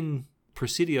join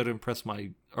Presidio to impress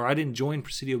I didn't join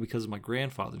Presidio because of my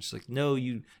grandfather. And she's like, no,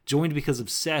 you joined because of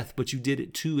Seth, but you did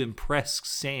it to impress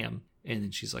Sam. And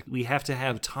then she's like, we have to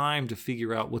have time to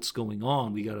figure out what's going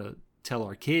on. We got to tell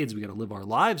our kids, we got to live our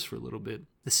lives for a little bit.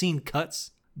 The scene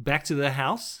cuts back to the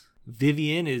house.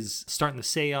 Vivian is starting the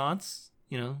seance,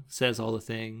 says all the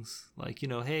things like,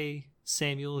 hey,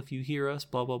 Samuel, if you hear us,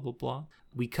 blah, blah, blah, blah.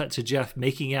 We cut to Jeff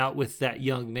making out with that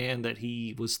young man that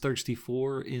he was thirsty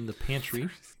for in the pantry.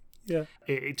 Yeah.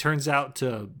 It turns out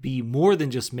to be more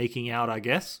than just making out, I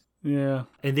guess. Yeah.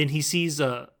 And then he sees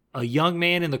a young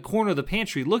man in the corner of the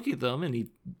pantry looking at them, and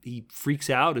he freaks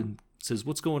out and says,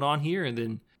 what's going on here? And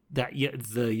then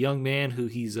the young man who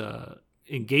he's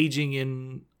engaging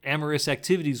in amorous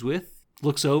activities with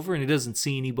looks over and he doesn't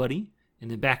see anybody. And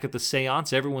then back at the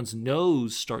seance, everyone's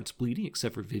nose starts bleeding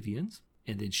except for Vivian's.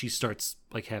 And then she starts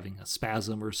like having a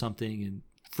spasm or something and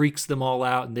freaks them all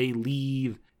out, and they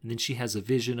leave. And then she has a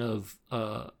vision of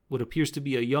what appears to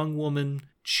be a young woman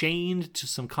chained to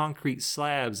some concrete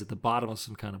slabs at the bottom of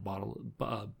some kind of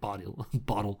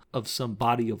bottle of some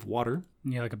body of water.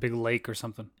 Yeah, like a big lake or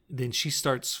something. Then she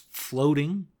starts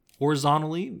floating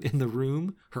horizontally in the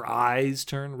room. Her eyes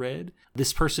turn red.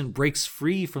 This person breaks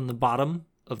free from the bottom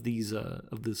of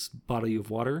this body of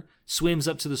water, swims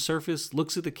up to the surface,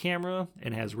 looks at the camera,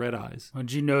 and has red eyes.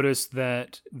 Did you notice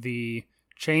that the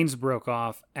chains broke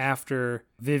off after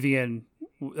the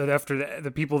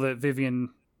people that Vivian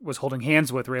was holding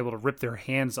hands with were able to rip their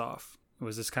hands off? It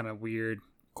was this kind of weird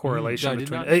correlation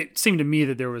between. It seemed to me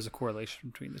that there was a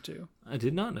correlation between the two. I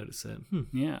did not notice that.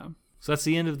 Yeah. So that's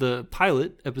the end of the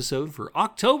pilot episode for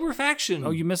October Faction.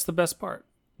 Oh, you missed the best part.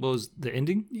 What was the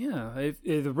ending? Yeah,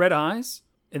 the red eyes,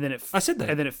 and then I said that,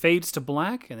 and then it fades to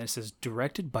black, and then it says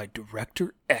directed by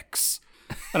Director X.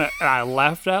 And I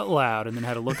laughed out loud, and then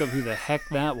had to look up who the heck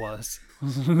that was.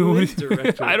 Who is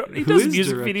director? He does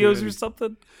music videos or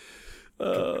something.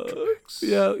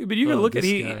 Yeah, but you can look at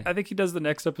this guy. I think he does the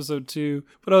next episode too.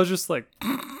 But I was just like,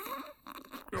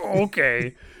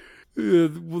 okay,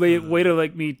 way to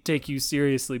like me take you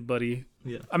seriously, buddy.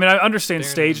 Yeah. I mean, I understand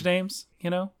Fair stage enough. names,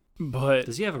 but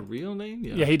Does he have a real name?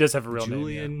 yeah, he does have a real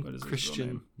Julian name. What is his real Christian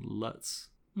name? Lutz.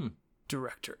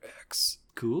 Director X.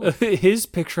 Cool. His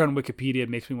picture on Wikipedia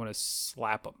makes me want to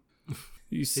slap him.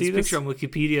 You see His this? picture on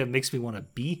Wikipedia makes me want to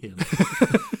be him.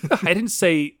 I didn't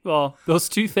say. Well, those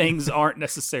two things aren't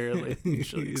necessarily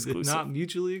mutually They're exclusive. not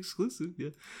mutually exclusive.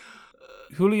 Yeah.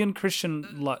 Julian Christian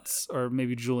Lutz, or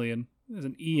maybe Julian. There's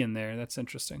an E in there. That's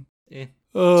interesting. Eh.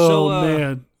 Oh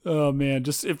man!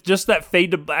 Just that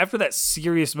fade to after that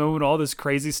serious moment, all this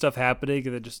crazy stuff happening,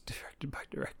 and then just directed by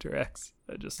Director X.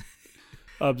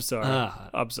 I'm sorry.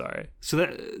 I'm sorry. So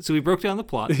we broke down the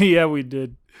plot Yeah, we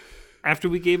did. after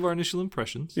we gave our initial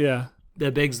impressions. Yeah.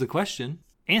 That begs the question,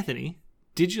 Anthony,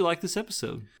 did you like this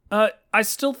episode? I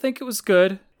still think it was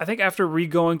good. I think after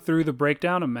re-going through the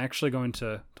breakdown, I'm actually going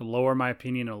to lower my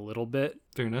opinion a little bit.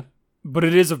 Fair enough. But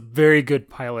it is a very good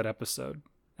pilot episode.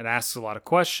 It asks a lot of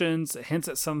questions. It hints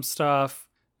at some stuff.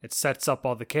 It sets up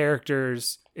all the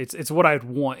characters. It's what I'd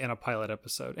want in a pilot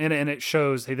episode. And it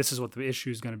shows, hey, this is what the issue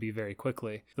is going to be very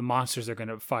quickly. The monsters they're going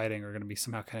to be fighting are going to be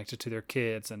somehow connected to their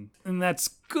kids. And that's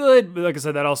good. But like I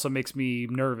said, that also makes me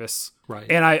nervous. Right.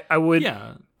 And I would...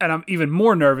 Yeah. And I'm even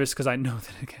more nervous because I know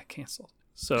that it got canceled.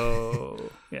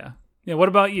 So, yeah. Yeah, what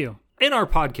about you? In our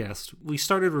podcast, we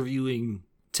started reviewing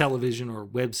television or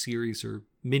web series or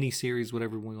mini series,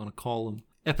 whatever we want to call them,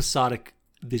 episodic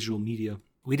visual media.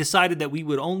 We decided that we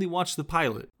would only watch the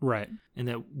pilot. Right. And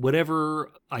that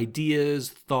whatever ideas,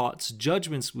 thoughts,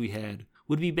 judgments we had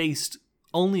would be based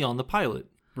only on the pilot.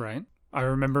 Right. I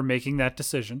remember making that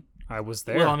decision. I was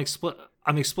there. Well,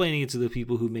 I'm explaining it to the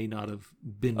people who may not have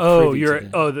been Oh, privy you're... to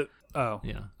that. Yeah.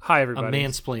 Yeah. Hi, everybody. I'm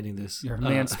mansplaining this. You're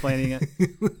mansplaining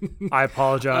it. I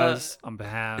apologize on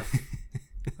behalf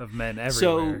of men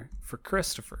everywhere for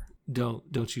Christopher.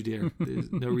 Don't you dare.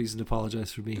 There's no reason to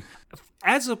apologize for me.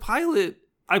 As a pilot,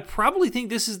 I probably think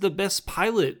this is the best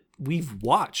pilot we've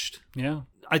watched. Yeah.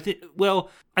 I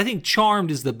think Charmed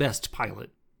is the best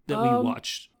pilot that we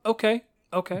watched. Okay.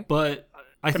 But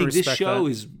I Can think this respect show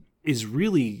that. is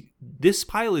really, this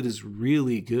pilot is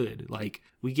really good. Like,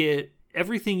 we get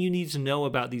everything you need to know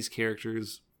about these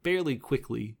characters fairly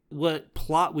quickly. What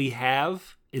plot we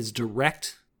have is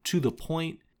direct, to the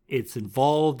point. It's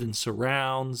involved and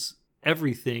surrounds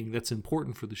everything that's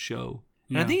important for the show.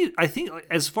 And Yeah. I think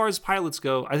as far as pilots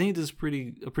go, I think it does a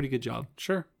pretty good job.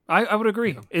 Sure. I would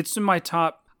agree. Yeah. It's in my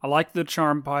top. I liked the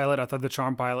Charm pilot. I thought the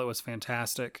Charm pilot was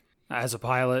fantastic as a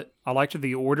pilot. I liked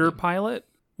the Order pilot.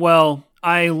 Well,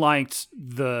 I liked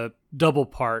the double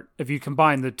part. If you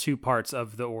combine the two parts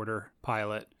of the Order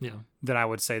pilot, Yeah. then I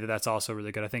would say that that's also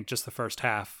really good. I think just the first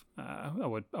half, I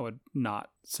would not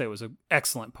say it was an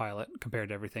excellent pilot compared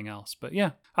to everything else. But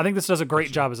yeah, I think this does a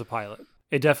great job as a pilot.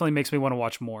 It definitely makes me want to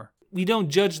watch more. We don't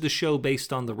judge the show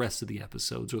based on the rest of the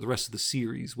episodes or the rest of the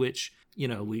series, which,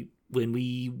 when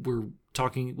we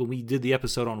did the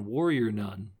episode on Warrior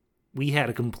Nun, we had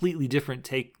a completely different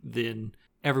take than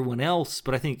everyone else.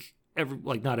 But I think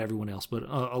not everyone else, but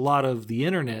a lot of the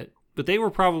internet, but they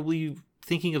were probably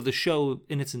thinking of the show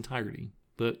in its entirety.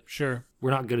 But Sure. we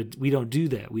don't do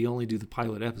that. We only do the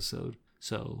pilot episode.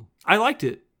 So I liked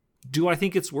it. Do I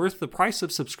think it's worth the price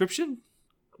of subscription?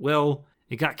 Well,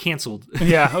 it got canceled.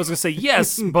 Yeah, I was going to say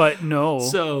yes, but no.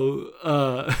 So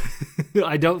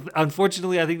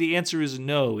unfortunately, I think the answer is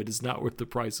no. It is not worth the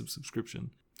price of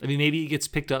subscription. I mean, maybe it gets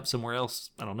picked up somewhere else.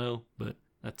 I don't know, but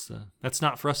that's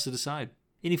not for us to decide.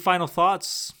 Any final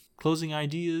thoughts? Closing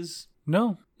ideas?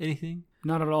 No, Anything?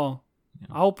 not at all.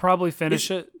 I'll probably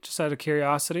finish it just out of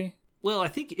curiosity. Well, I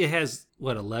think it has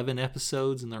 11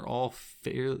 episodes, and they're all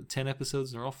 10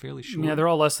 episodes, and they're all fairly short. Yeah, they're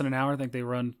all less than an hour. I think they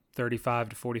run 35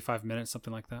 to 45 minutes,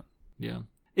 something like that. Yeah.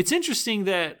 It's interesting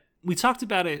that we talked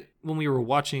about it when we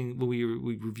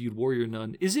reviewed Warrior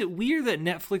Nun. Is it weird that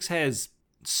Netflix has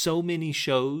so many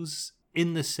shows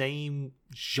in the same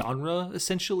genre,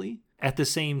 essentially, at the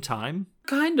same time?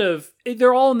 Kind of.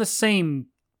 They're all in the same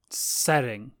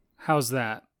setting. How's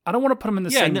that? I don't want to put them in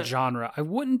the same genre. I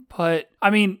wouldn't put...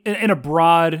 I mean, in a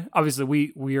broad...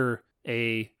 Obviously, we're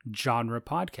a genre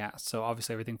podcast, so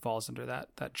obviously everything falls under that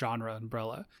genre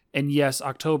umbrella. And yes,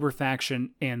 October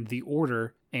Faction and The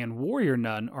Order and Warrior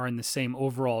Nun are in the same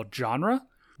overall genre,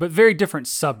 but very different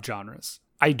subgenres.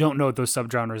 I don't know what those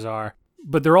subgenres are,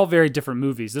 but they're all very different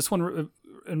movies. This one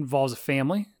involves a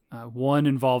family. One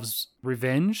involves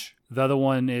revenge. The other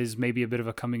one is maybe a bit of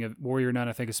a Warrior Nun,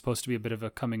 I think, is supposed to be a bit of a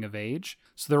coming of age.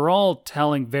 So they're all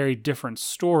telling very different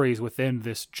stories within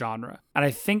this genre. And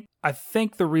I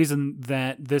think the reason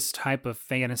that this type of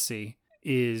fantasy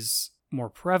is more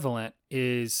prevalent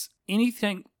is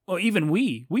anything, well, even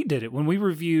we did it when we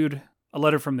reviewed A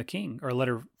Letter from the King, or A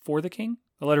Letter for the King.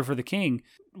 A Letter for the King,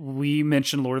 we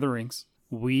mentioned Lord of the Rings.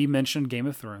 We mentioned Game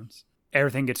of Thrones.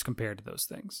 Everything gets compared to those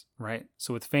things, right?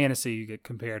 So with fantasy, you get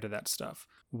compared to that stuff.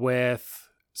 With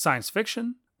science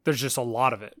fiction, there's just a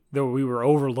lot of it. Though we were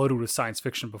overloaded with science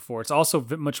fiction before. It's also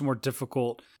much more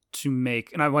difficult to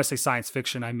make, and when I say science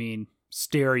fiction, I mean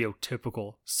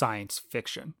stereotypical science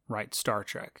fiction, right? Star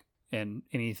Trek and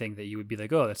anything that you would be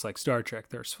like, oh, that's like Star Trek.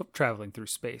 They're traveling through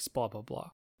space, blah, blah,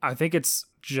 blah. I think it's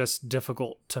just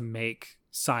difficult to make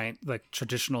like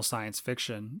traditional science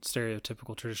fiction,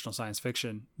 stereotypical traditional science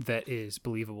fiction that is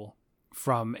believable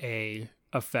from a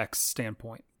effects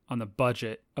standpoint on the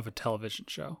budget of a television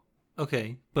show.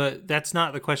 Okay, but that's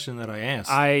not the question that I asked.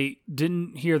 I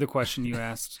didn't hear the question you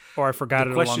asked, or I forgot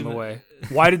it along the way.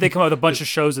 Why did they come out with a bunch of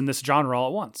shows in this genre all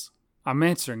at once? I'm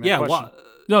answering that question.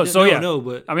 No,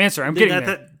 but I'm answering. I'm getting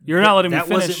there. You're not letting me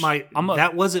finish.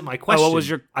 That wasn't my question. What was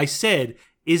your? I said,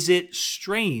 is it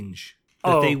strange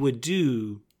that they would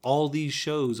do all these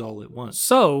shows all at once?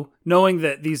 So, knowing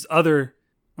that these other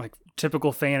like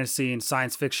typical fantasy and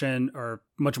science fiction are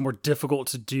much more difficult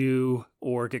to do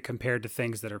or get compared to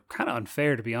things that are kind of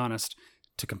unfair, to be honest,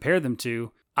 to compare them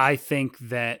to, I think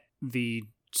that the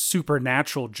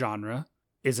supernatural genre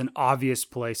is an obvious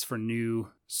place for new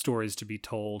stories to be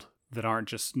told that aren't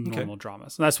just normal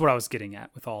dramas. And that's what I was getting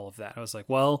at with all of that. I was like,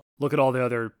 well, look at all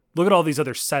these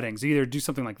other settings. You either do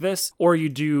something like this, or you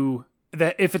do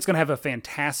that. If it's going to have a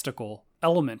fantastical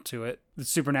element to it, the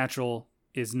supernatural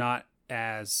is not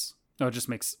as, no, it just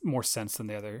makes more sense than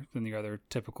the other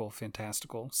typical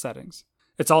fantastical settings.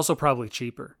 It's also probably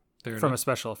cheaper from a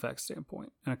special effects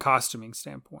standpoint and a costuming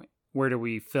standpoint. Where do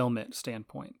we film it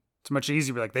standpoint? It's much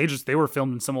easier. Like they were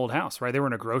filmed in some old house, right? They were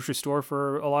in a grocery store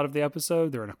for a lot of the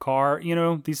episode. They're in a car,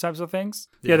 these types of things.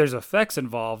 Yeah, there's effects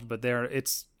involved, but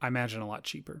it's, I imagine, a lot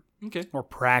cheaper. Okay. Or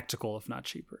practical, if not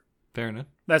cheaper. Fair enough.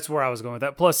 That's where I was going with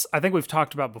that. Plus, I think we've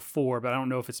talked about before, but I don't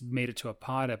know if it's made it to a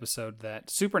pod episode,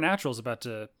 that Supernatural is about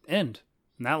to end.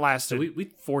 And that lasted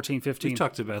 14, 15. We've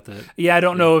talked about that. Yeah, I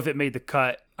don't know if it made the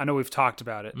cut. I know we've talked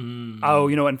about it. Oh,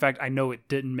 you know what? In fact, I know it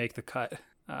didn't make the cut.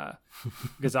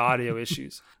 Because of audio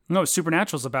issues. No,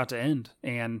 Supernatural's about to end,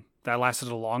 and that lasted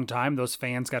a long time. Those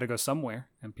fans got to go somewhere,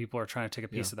 and people are trying to take a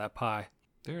piece of that pie.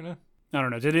 Fair enough. I don't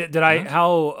know.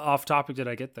 How off topic did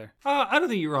I get there? I don't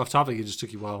think you were off topic. It just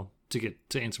took you a while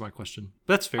to answer my question.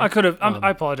 That's fair. I could have. I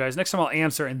apologize. Next time I'll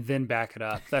answer and then back it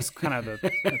up. That's kind of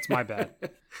that's my bad.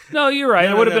 No, you're right.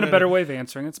 It would have been a better way of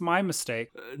answering. It's my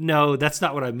mistake. No, that's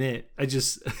not what I meant. I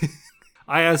just.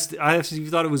 I asked if you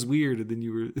thought it was weird, and then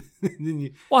you were.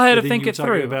 Well, I had to think it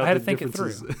through.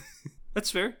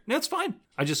 That's fair. No, it's fine.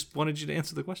 I just wanted you to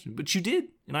answer the question, but you did,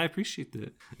 and I appreciate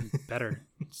that. Better.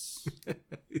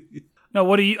 No,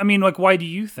 what do you? I mean, like, why do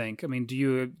you think? I mean, do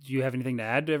you have anything to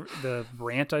add to the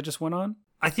rant I just went on?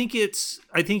 I think it's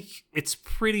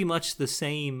pretty much the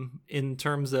same in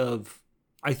terms of,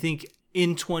 I think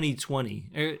in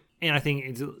 2020. And I think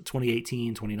in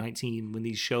 2018, 2019, when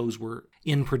these shows were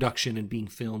in production and being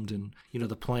filmed, and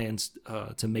the plans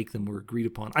to make them were agreed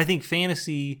upon, I think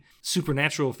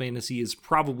supernatural fantasy is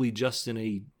probably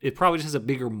it probably just has a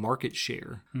bigger market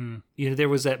share. There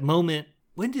was that moment.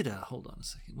 Hold on a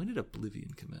second. When did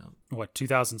Oblivion come out? What,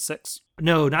 2006?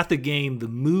 No, not the game. The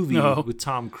movie with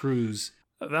Tom Cruise.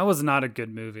 That was not a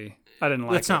good movie. I didn't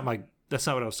like it. That's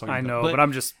not what I was talking about. I know, but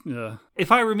I'm just.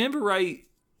 If I remember right,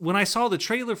 when I saw the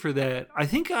trailer for that, I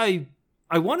think I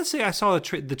want to say I saw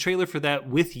the trailer for that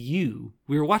with you.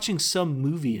 We were watching some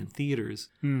movie in theaters,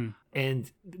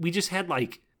 and we just had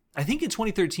I think in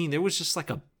 2013 there was just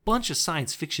a bunch of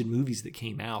science fiction movies that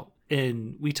came out,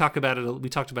 and we talked about it a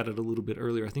little bit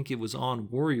earlier. I think it was on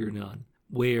Warrior Nun,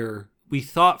 where we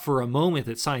thought for a moment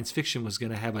that science fiction was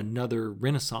going to have another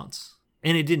renaissance,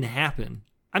 and it didn't happen.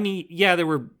 I mean, yeah, there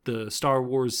were the Star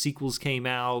Wars sequels came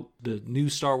out, the new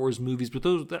Star Wars movies, but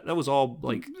that was all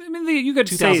I mean, you could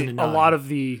say a lot of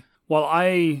the. While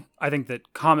I think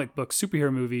that comic book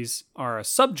superhero movies are a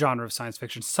subgenre of science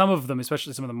fiction, some of them,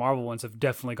 especially some of the Marvel ones, have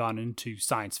definitely gone into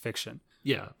science fiction.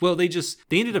 Yeah, well, they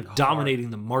ended up dominating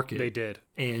the market. They did,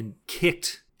 and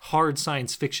kicked hard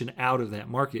science fiction out of that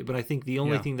market. But I think the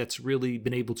only thing that's really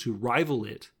been able to rival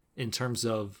it in terms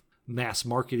of mass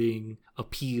marketing,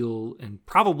 appeal, and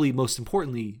probably most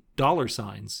importantly, dollar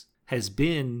signs, has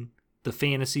been the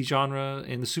fantasy genre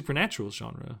and the supernatural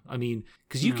genre. I mean,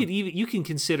 because you can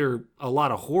consider a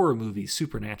lot of horror movies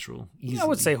supernatural easily. Yeah, I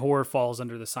would say horror falls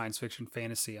under the science fiction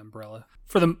fantasy umbrella.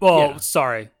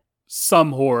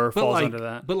 Some horror falls under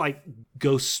that. But like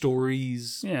ghost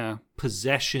stories,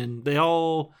 possession,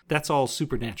 that's all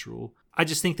supernatural. I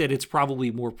just think that it's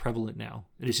probably more prevalent now.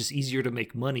 And it's just easier to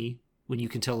make money when you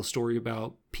can tell a story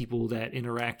about people that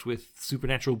interact with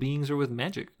supernatural beings or with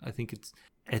magic. I think it's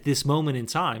at this moment in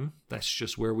time, that's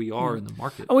just where we are in the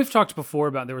market. Oh, we've talked before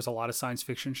about there was a lot of science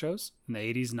fiction shows in the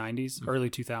 80s, 90s, early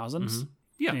 2000s. Mm-hmm.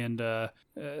 Yeah.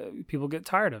 And people get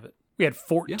tired of it. We had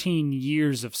 14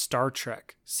 years of Star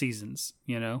Trek seasons,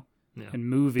 and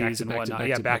movies and whatnot.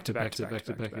 Back to back.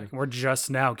 And we're just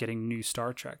now getting new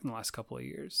Star Trek in the last couple of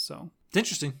years. So it's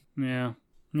interesting. Yeah.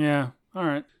 All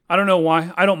right. I don't know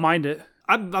why. I don't mind it.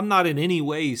 I'm not in any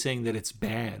way saying that it's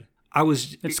bad.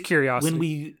 It's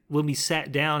curiosity. When we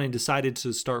sat down and decided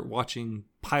to start watching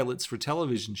pilots for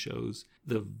television shows,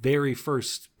 the very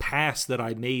first pass that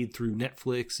I made through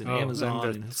Netflix and Amazon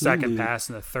and the Hulu, second pass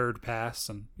and the third pass,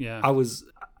 and I was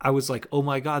like, oh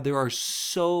my God, there are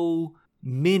so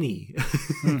many.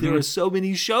 There are so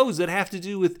many shows that have to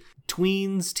do with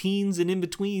tweens, teens, and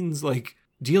in-betweens, like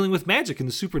dealing with magic and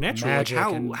the supernatural. Magic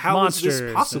like how is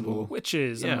this possible? And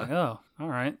witches. Yeah. I'm like, oh, all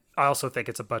right. I also think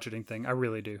it's a budgeting thing. I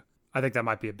really do. I think that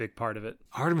might be a big part of it.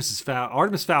 Artemis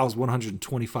Fowl's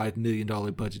 $125 million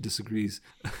budget disagrees.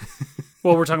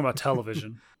 Well, we're talking about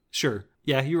television. Sure.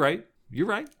 Yeah, you're right.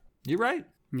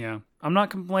 Yeah. I'm not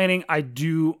complaining. I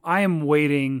am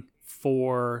waiting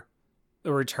for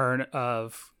the return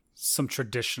of some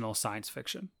traditional science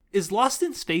fiction. Is Lost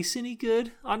in Space any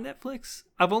good on Netflix?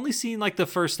 I've only seen like the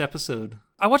first episode.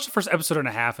 I watched the first episode and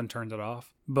a half and turned it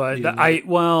off. But I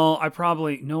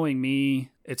probably, knowing me,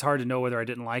 it's hard to know whether I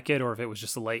didn't like it or if it was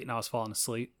just late and I was falling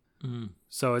asleep.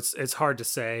 So it's hard to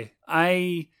say.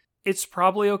 It's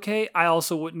probably okay. I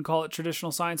also wouldn't call it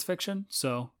traditional science fiction.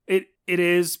 So it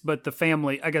is, but the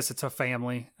family, I guess it's a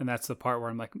family, and that's the part where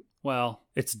I'm like, well,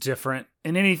 it's different.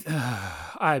 And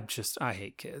I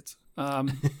hate kids.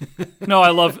 No,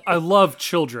 I love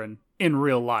children in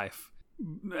real life,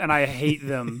 and I hate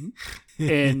them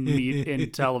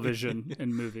in television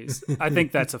and movies. I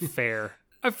think that's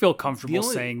I feel comfortable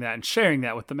saying that and sharing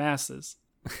that with the masses.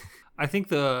 I think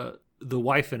the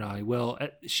wife and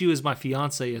I, she was my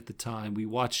fiance at the time. We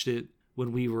watched it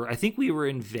when we were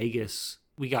in Vegas.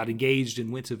 We got engaged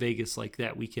and went to Vegas like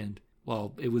that weekend.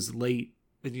 Well, it was late,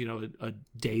 a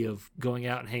day of going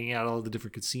out and hanging out at all the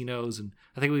different casinos. And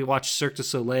I think we watched Cirque du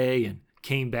Soleil and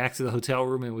came back to the hotel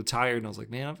room and were tired. And I was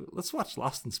like, man, let's watch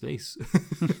Lost in Space.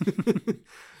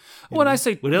 When I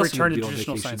say return to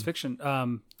traditional science fiction,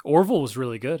 Orville was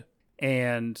really good.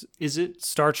 And is it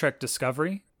Star Trek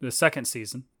Discovery, the second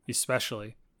season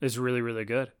especially, is really, really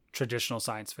good. Traditional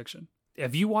science fiction.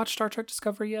 Have you watched Star Trek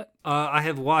Discovery yet? I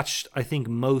have watched, I think,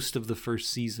 most of the first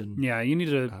season. Yeah, you need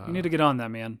to get on that,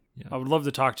 man. Yeah. I would love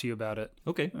to talk to you about it.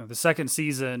 Okay. The second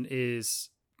season is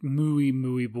muy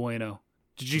bueno.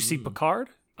 Did you see Picard?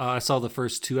 I saw the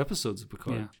first 2 episodes of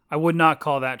Picard. Yeah. I would not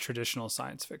call that traditional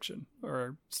science fiction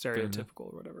or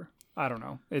stereotypical or whatever. I don't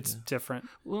know. It's different.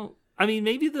 Well, I mean,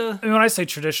 when I say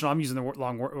traditional, I'm using the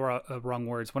wrong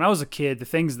words. When I was a kid,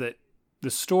 the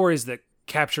stories that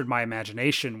captured my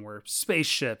imagination were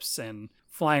spaceships and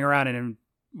flying around, and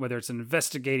whether it's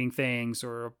investigating things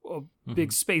or a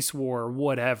big space war or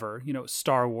whatever,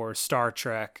 Star Wars, Star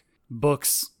Trek,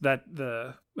 books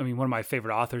one of my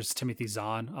favorite authors is Timothy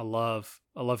Zahn. I love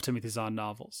Timothy Zahn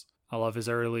novels. I love his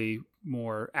early,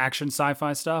 more action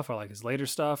sci-fi stuff. I like his later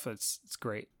stuff. It's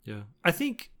great. Yeah. I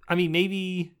think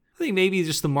maybe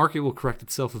just the market will correct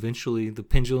itself eventually. The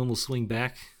pendulum will swing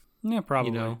back. Yeah,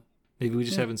 probably. Maybe we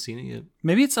just haven't seen it yet.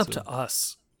 Maybe it's up to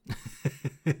us.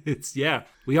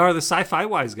 We are the sci-fi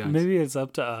wise guys. Maybe it's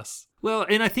up to us. Well,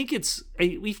 and I think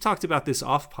we've talked about this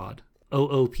off pod,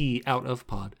 OOP, out of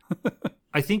pod.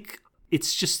 I think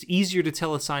it's just easier to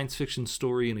tell a science fiction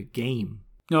story in a game.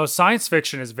 No, science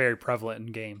fiction is very prevalent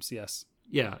in games, yes.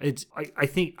 Yeah, I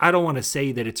think, I don't want to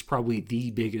say that it's probably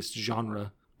the biggest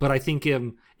genre, but I think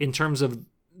in terms of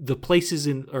the places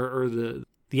or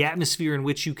the atmosphere in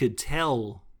which you could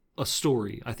tell a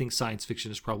story, I think science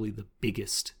fiction is probably the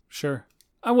biggest. Sure.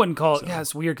 I wouldn't call it. Yeah,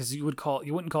 it's weird because you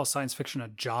wouldn't call science fiction a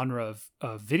genre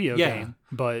of video game,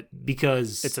 but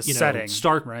because it's a setting.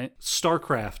 Right?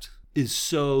 StarCraft is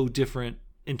so different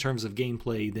in terms of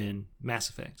gameplay than Mass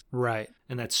Effect, right?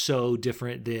 And that's so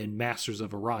different than Masters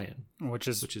of Orion, which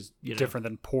is different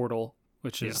than Portal,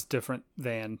 which is different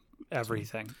than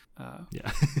everything.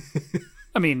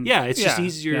 I mean, yeah, it's just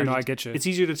easier. Yeah, no, I get you. It's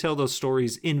easier to tell those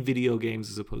stories in video games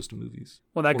as opposed to movies.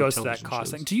 Well, that or goes to that television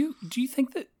cost shows. thing. Do you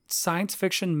think that science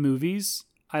fiction movies?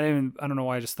 I don't know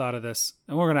why I just thought of this,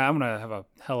 and I'm gonna have a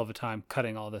hell of a time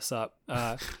cutting all this up.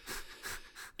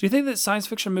 Do you think that science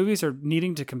fiction movies are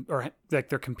needing to or like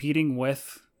they're competing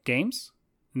with games?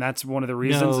 And that's one of the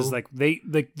reasons is like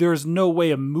there's no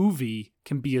way a movie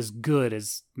can be as good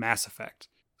as Mass Effect.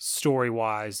 Story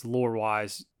wise, lore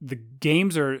wise, the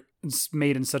games are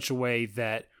made in such a way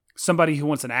that somebody who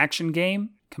wants an action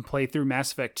game can play through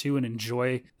Mass Effect 2 and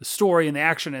enjoy the story and the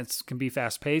action. It can be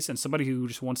fast paced, and somebody who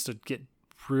just wants to get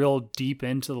real deep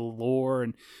into the lore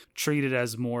and treat it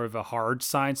as more of a hard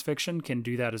science fiction can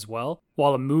do that as well,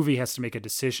 while a movie has to make a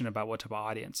decision about what type of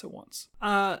audience it wants.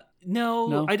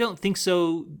 No, I don't think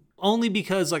so. Only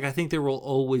because like I think there will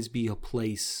always be a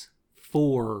place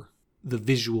for the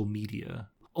visual media.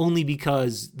 Only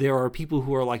because there are people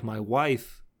who are like my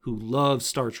wife who love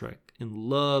Star Trek and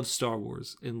love Star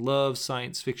Wars and love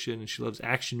science fiction and she loves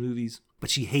action movies, but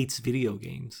she hates video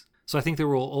games. So I think there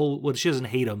will she doesn't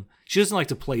hate them. She doesn't like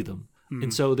to play them.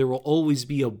 And so there will always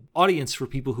be an audience for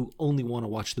people who only want to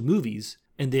watch the movies.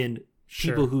 And then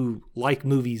people who like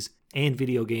movies and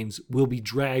video games will be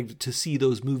dragged to see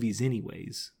those movies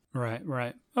anyways.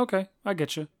 Right. Okay, I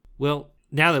get you. Well,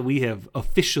 now that we have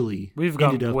officially We've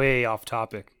gone way off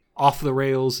topic. Off the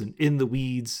rails and in the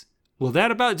weeds, will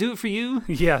that about do it for you?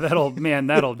 Yeah, that'll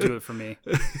do it for me.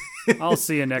 I'll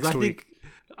see you next week.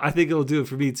 I think it'll do it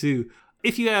for me too.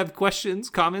 If you have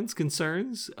questions, comments,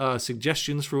 concerns,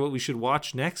 suggestions for what we should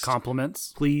watch next,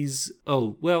 compliments, please.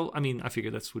 Oh, well, I mean, I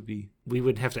figured we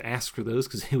would have to ask for those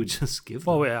because they would just give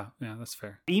them. Oh, yeah, that's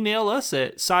fair. Email us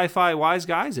at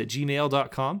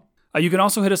sci-fi-wiseguys@gmail.com. You can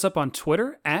also hit us up on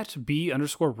Twitter at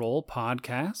B_roll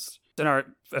podcast. In our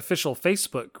official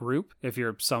Facebook group, if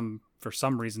you're for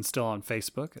some reason still on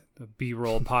Facebook, the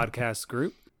B-roll podcast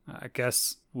group, I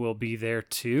guess we'll be there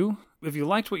too. If you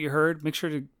liked what you heard, make sure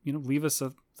to leave us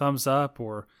a thumbs up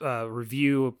or a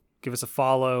review. Give us a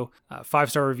follow.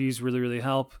 5-star reviews really, really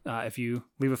help. If you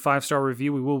leave a 5-star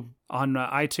review, we will on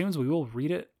iTunes. We will read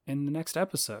it in the next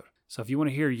episode. So if you want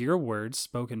to hear your words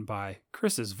spoken by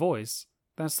Chris's voice,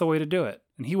 that's the way to do it.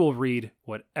 And he will read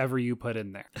whatever you put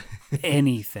in there.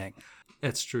 Anything.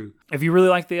 That's true. If you really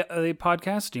like the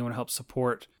podcast and you want to help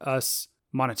support us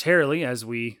monetarily as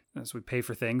we pay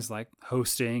for things like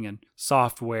hosting and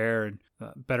software and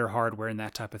better hardware and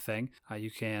that type of thing,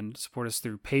 you can support us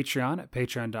through Patreon at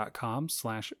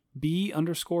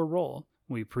patreon.com/B_roll.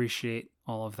 We appreciate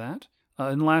all of that.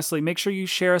 And lastly, make sure you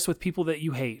share us with people that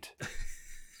you hate.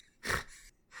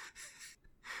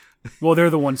 Well, they're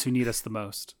the ones who need us the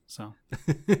most. So,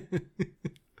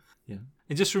 yeah.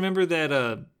 And just remember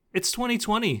that it's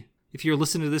 2020. If you're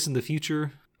listening to this in the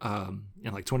future,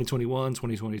 in like 2021,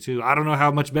 2022, I don't know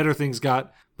how much better things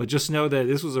got, but just know that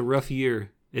this was a rough year.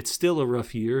 It's still a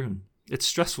rough year, and it's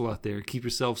stressful out there. Keep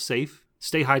yourself safe,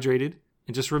 stay hydrated,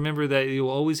 and just remember that you'll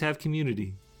always have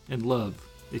community and love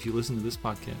if you listen to this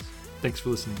podcast. Thanks for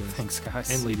listening, guys. Thanks,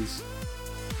 guys. And ladies.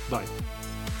 Bye.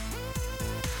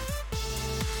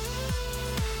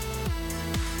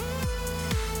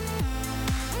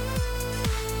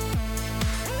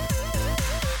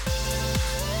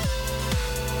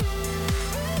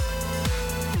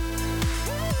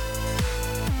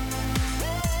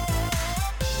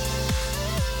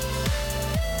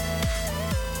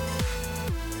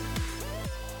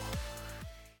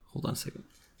 Hold on a second.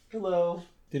 Hello.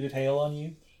 Did it hail on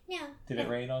you? No. Did it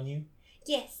rain on you?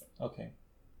 Yes. Okay.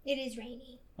 It is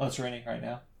raining. Oh, it's raining right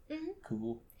now? Mm-hmm.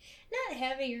 Cool. Not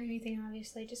heavy or anything,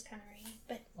 obviously. Just kind of raining.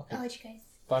 But okay. I'll let you guys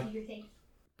do your thing.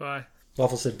 Bye.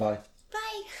 Waffle said bye.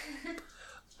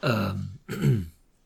 Bye.